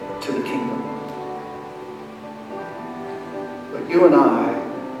to the kingdom. But you and I,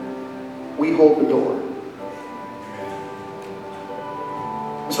 we hold the door.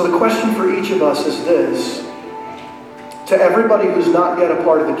 So the question for each of us is this. To everybody who's not yet a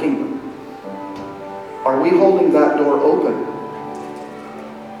part of the kingdom, are we holding that door open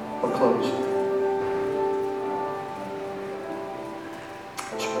or closed?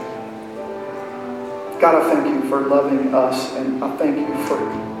 Let's pray. God, I thank you for loving us, and I thank you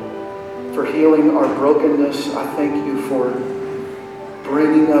for healing our brokenness. I thank you for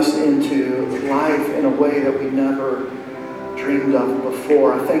bringing us into life in a way that we never dreamed of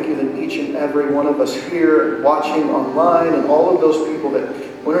before. I thank you that each and every one of us here, watching online, and all of those people that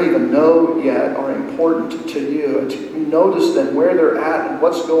we don't even know yet are important to you. And you notice them, where they're at and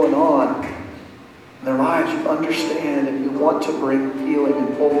what's going on in their lives. You understand and you want to bring healing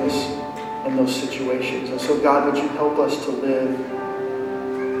and wholeness in those situations. And so God, would you help us to live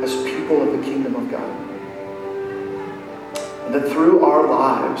as people of the kingdom of God? And that through our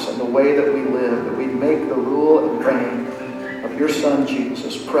lives and the way that we live, that we make the rule and reign of your Son,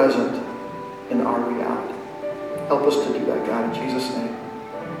 Jesus, present in our reality. Help us to do that, God, in Jesus' name.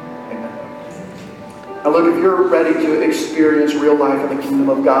 Amen. Now look, if you're ready to experience real life in the kingdom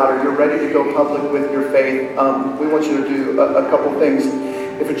of God, or you're ready to go public with your faith, we want you to do a couple things.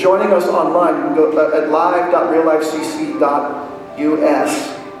 If you're joining us online, you can go at live.reallifecc.us.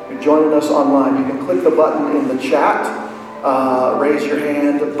 If you're joining us online, you can click the button in the chat, raise your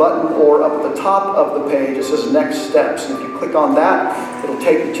hand button, or up at the top of the page it says next steps, and if you click on that, it'll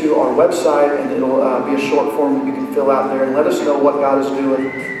take you to our website, and it'll be a short form that you can fill out there and let us know what God is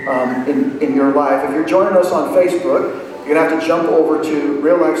doing in your life. If you're joining us on Facebook, you're going to have to jump over to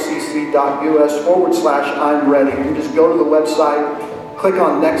reallifecc.us/I'm ready. You can just go to the website, click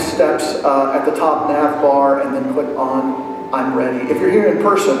on next steps at the top nav bar, and then click on I'm ready. If you're here in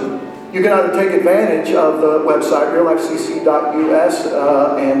person, you can either take advantage of the website, reallifecc.us,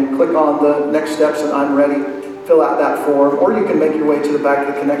 and click on the next steps and I'm ready, fill out that form, or you can make your way to the back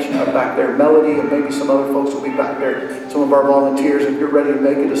of the connection hub back there. Melody and maybe some other folks will be back there, some of our volunteers. If you're ready to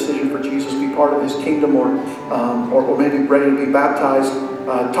make a decision for Jesus, be part of his kingdom, or maybe ready to be baptized,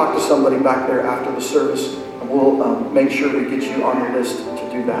 talk to somebody back there after the service, and we'll make sure we get you on the list to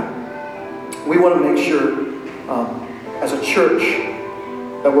do that. We want to make sure, as a church,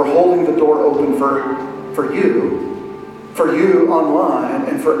 that we're holding the door open for you online,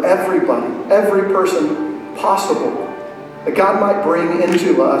 and for everybody, every person possible, that God might bring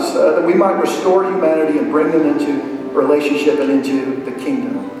into us, that we might restore humanity and bring them into relationship and into the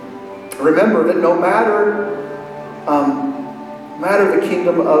kingdom. Remember that no matter the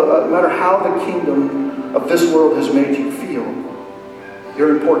kingdom, no matter how the kingdom of this world has made you feel, you're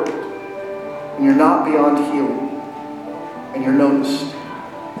important, and you're not beyond healing, and you're noticed.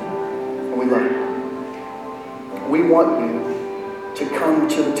 We love you. We want you to come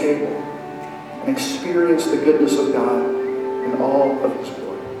to the table and experience the goodness of God in all of his glory.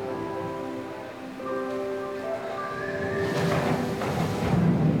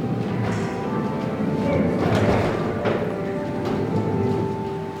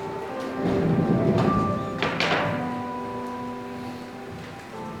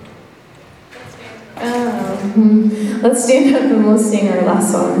 Let's stand up and we'll sing our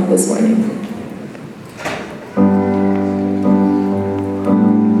last song this morning.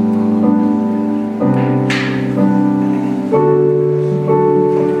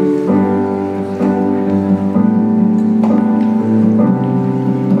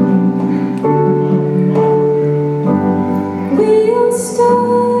 We'll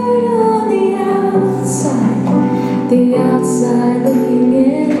start on the outside looking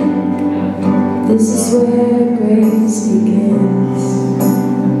in. This is where grace begins.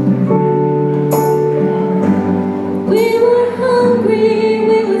 We were hungry,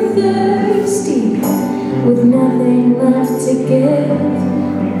 we were thirsty, with nothing left to give.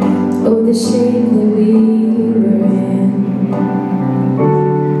 Oh, the shape that we were in.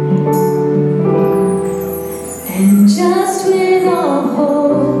 And just when all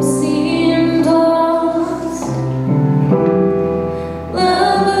hope seemed lost,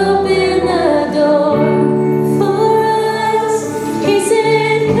 love opened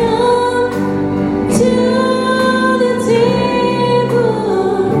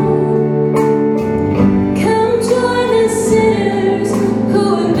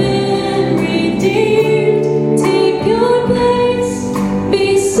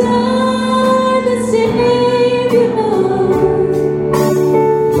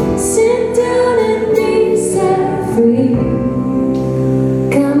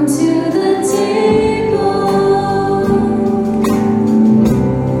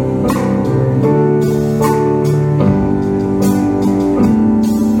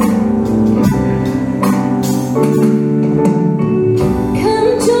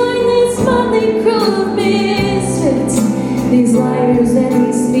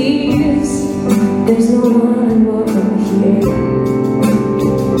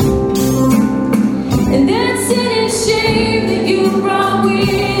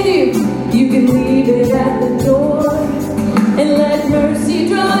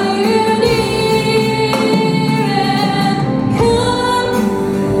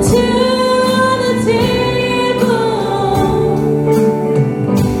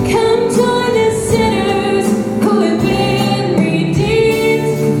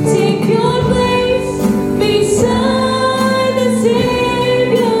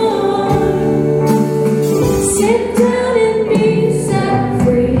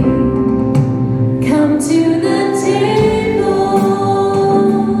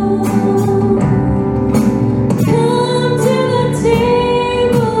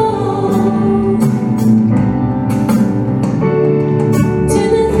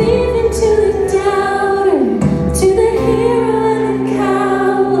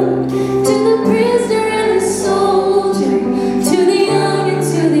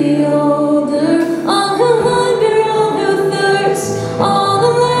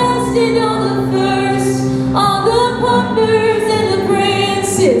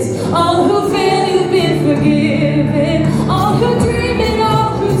All who fail, you've been forgiven. All who dream and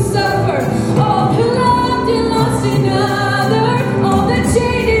all who suffer. All who loved and lost another. All the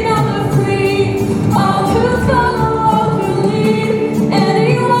chained and all the free. All who follow, all who lead.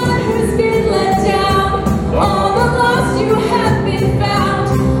 Anyone who's been let down. All the lost, you have been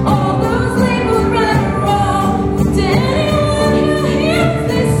found. All those labeled right or wrong. To anyone who hears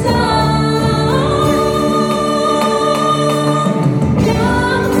this song,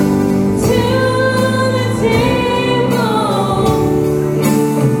 come to the table.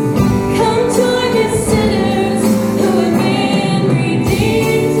 Come join the sinners who have been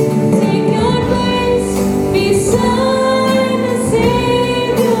redeemed. Take your place beside the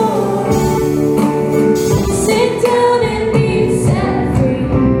Savior. Sit down and be set free.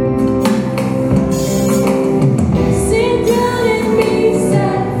 Sit down and be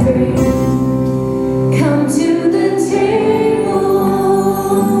set free. Come to the table.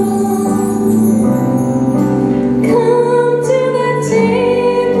 Come to the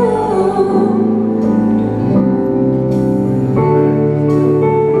table.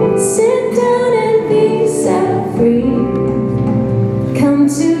 Sit down and be set free. Come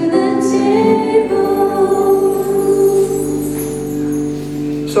to the table.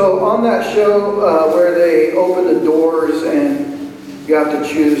 So on that show where they open the doors and you have to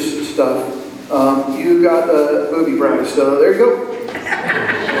choose stuff, you got the booby prize. So there you go.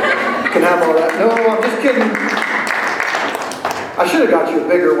 Can have all that. No, I'm just kidding. I should have got you a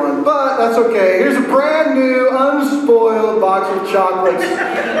bigger one, but that's okay. Here's a brand new, unspoiled box of chocolates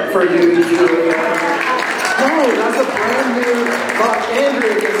for you, Julia. No, that's a brand new box.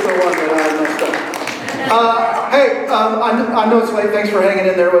 Andrea gets the one that I messed up. Hey, I know it's late. Thanks for hanging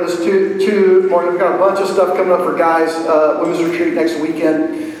in there with us two morning. We've got a bunch of stuff coming up for guys. Women's retreat next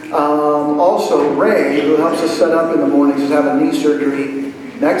weekend. Also, Ray, who helps us set up in the mornings, is having knee surgery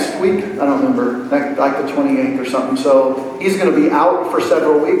next week. I don't remember, like the 28th or something. So he's going to be out for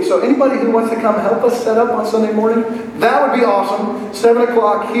several weeks. So anybody who wants to come help us set up on Sunday morning, that would be awesome. 7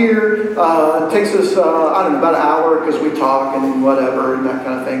 o'clock here. Takes us, I don't know, about an hour because we talk and whatever and that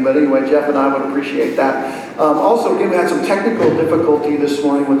kind of thing. But anyway, Jeff and I would appreciate that. Also, again, we had some technical difficulty this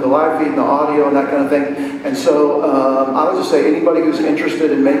morning with the live feed and the audio and that kind of thing. And so I would just say anybody who's interested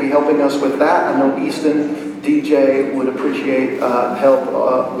in maybe helping us with that, I know Easton, DJ would appreciate help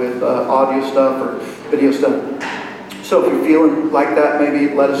with audio stuff or video stuff. So if you're feeling like that,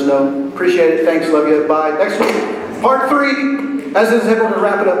 maybe let us know. Appreciate it. Thanks. Love you. Bye. Next week, part 3. As is, we're going to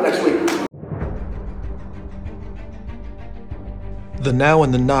wrap it up next week. The now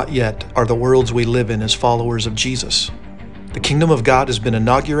and the not yet are the worlds we live in as followers of Jesus. The kingdom of God has been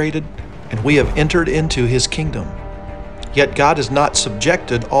inaugurated, and we have entered into his kingdom. Yet God has not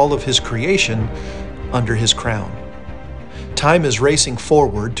subjected all of his creation under his crown. Time is racing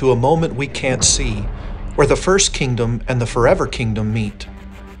forward to a moment we can't see, where the first kingdom and the forever kingdom meet.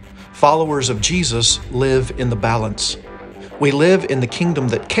 Followers of Jesus live in the balance. We live in the kingdom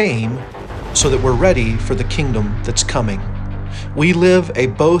that came so that we're ready for the kingdom that's coming. We live a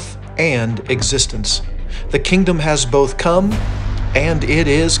both and existence. The kingdom has both come and it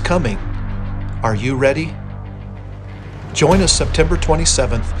is coming. Are you ready? Join us September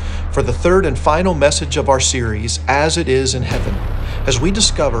 27th for the third and final message of our series, As It Is in Heaven, as we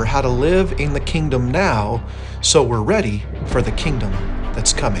discover how to live in the kingdom now so we're ready for the kingdom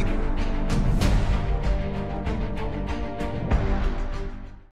that's coming.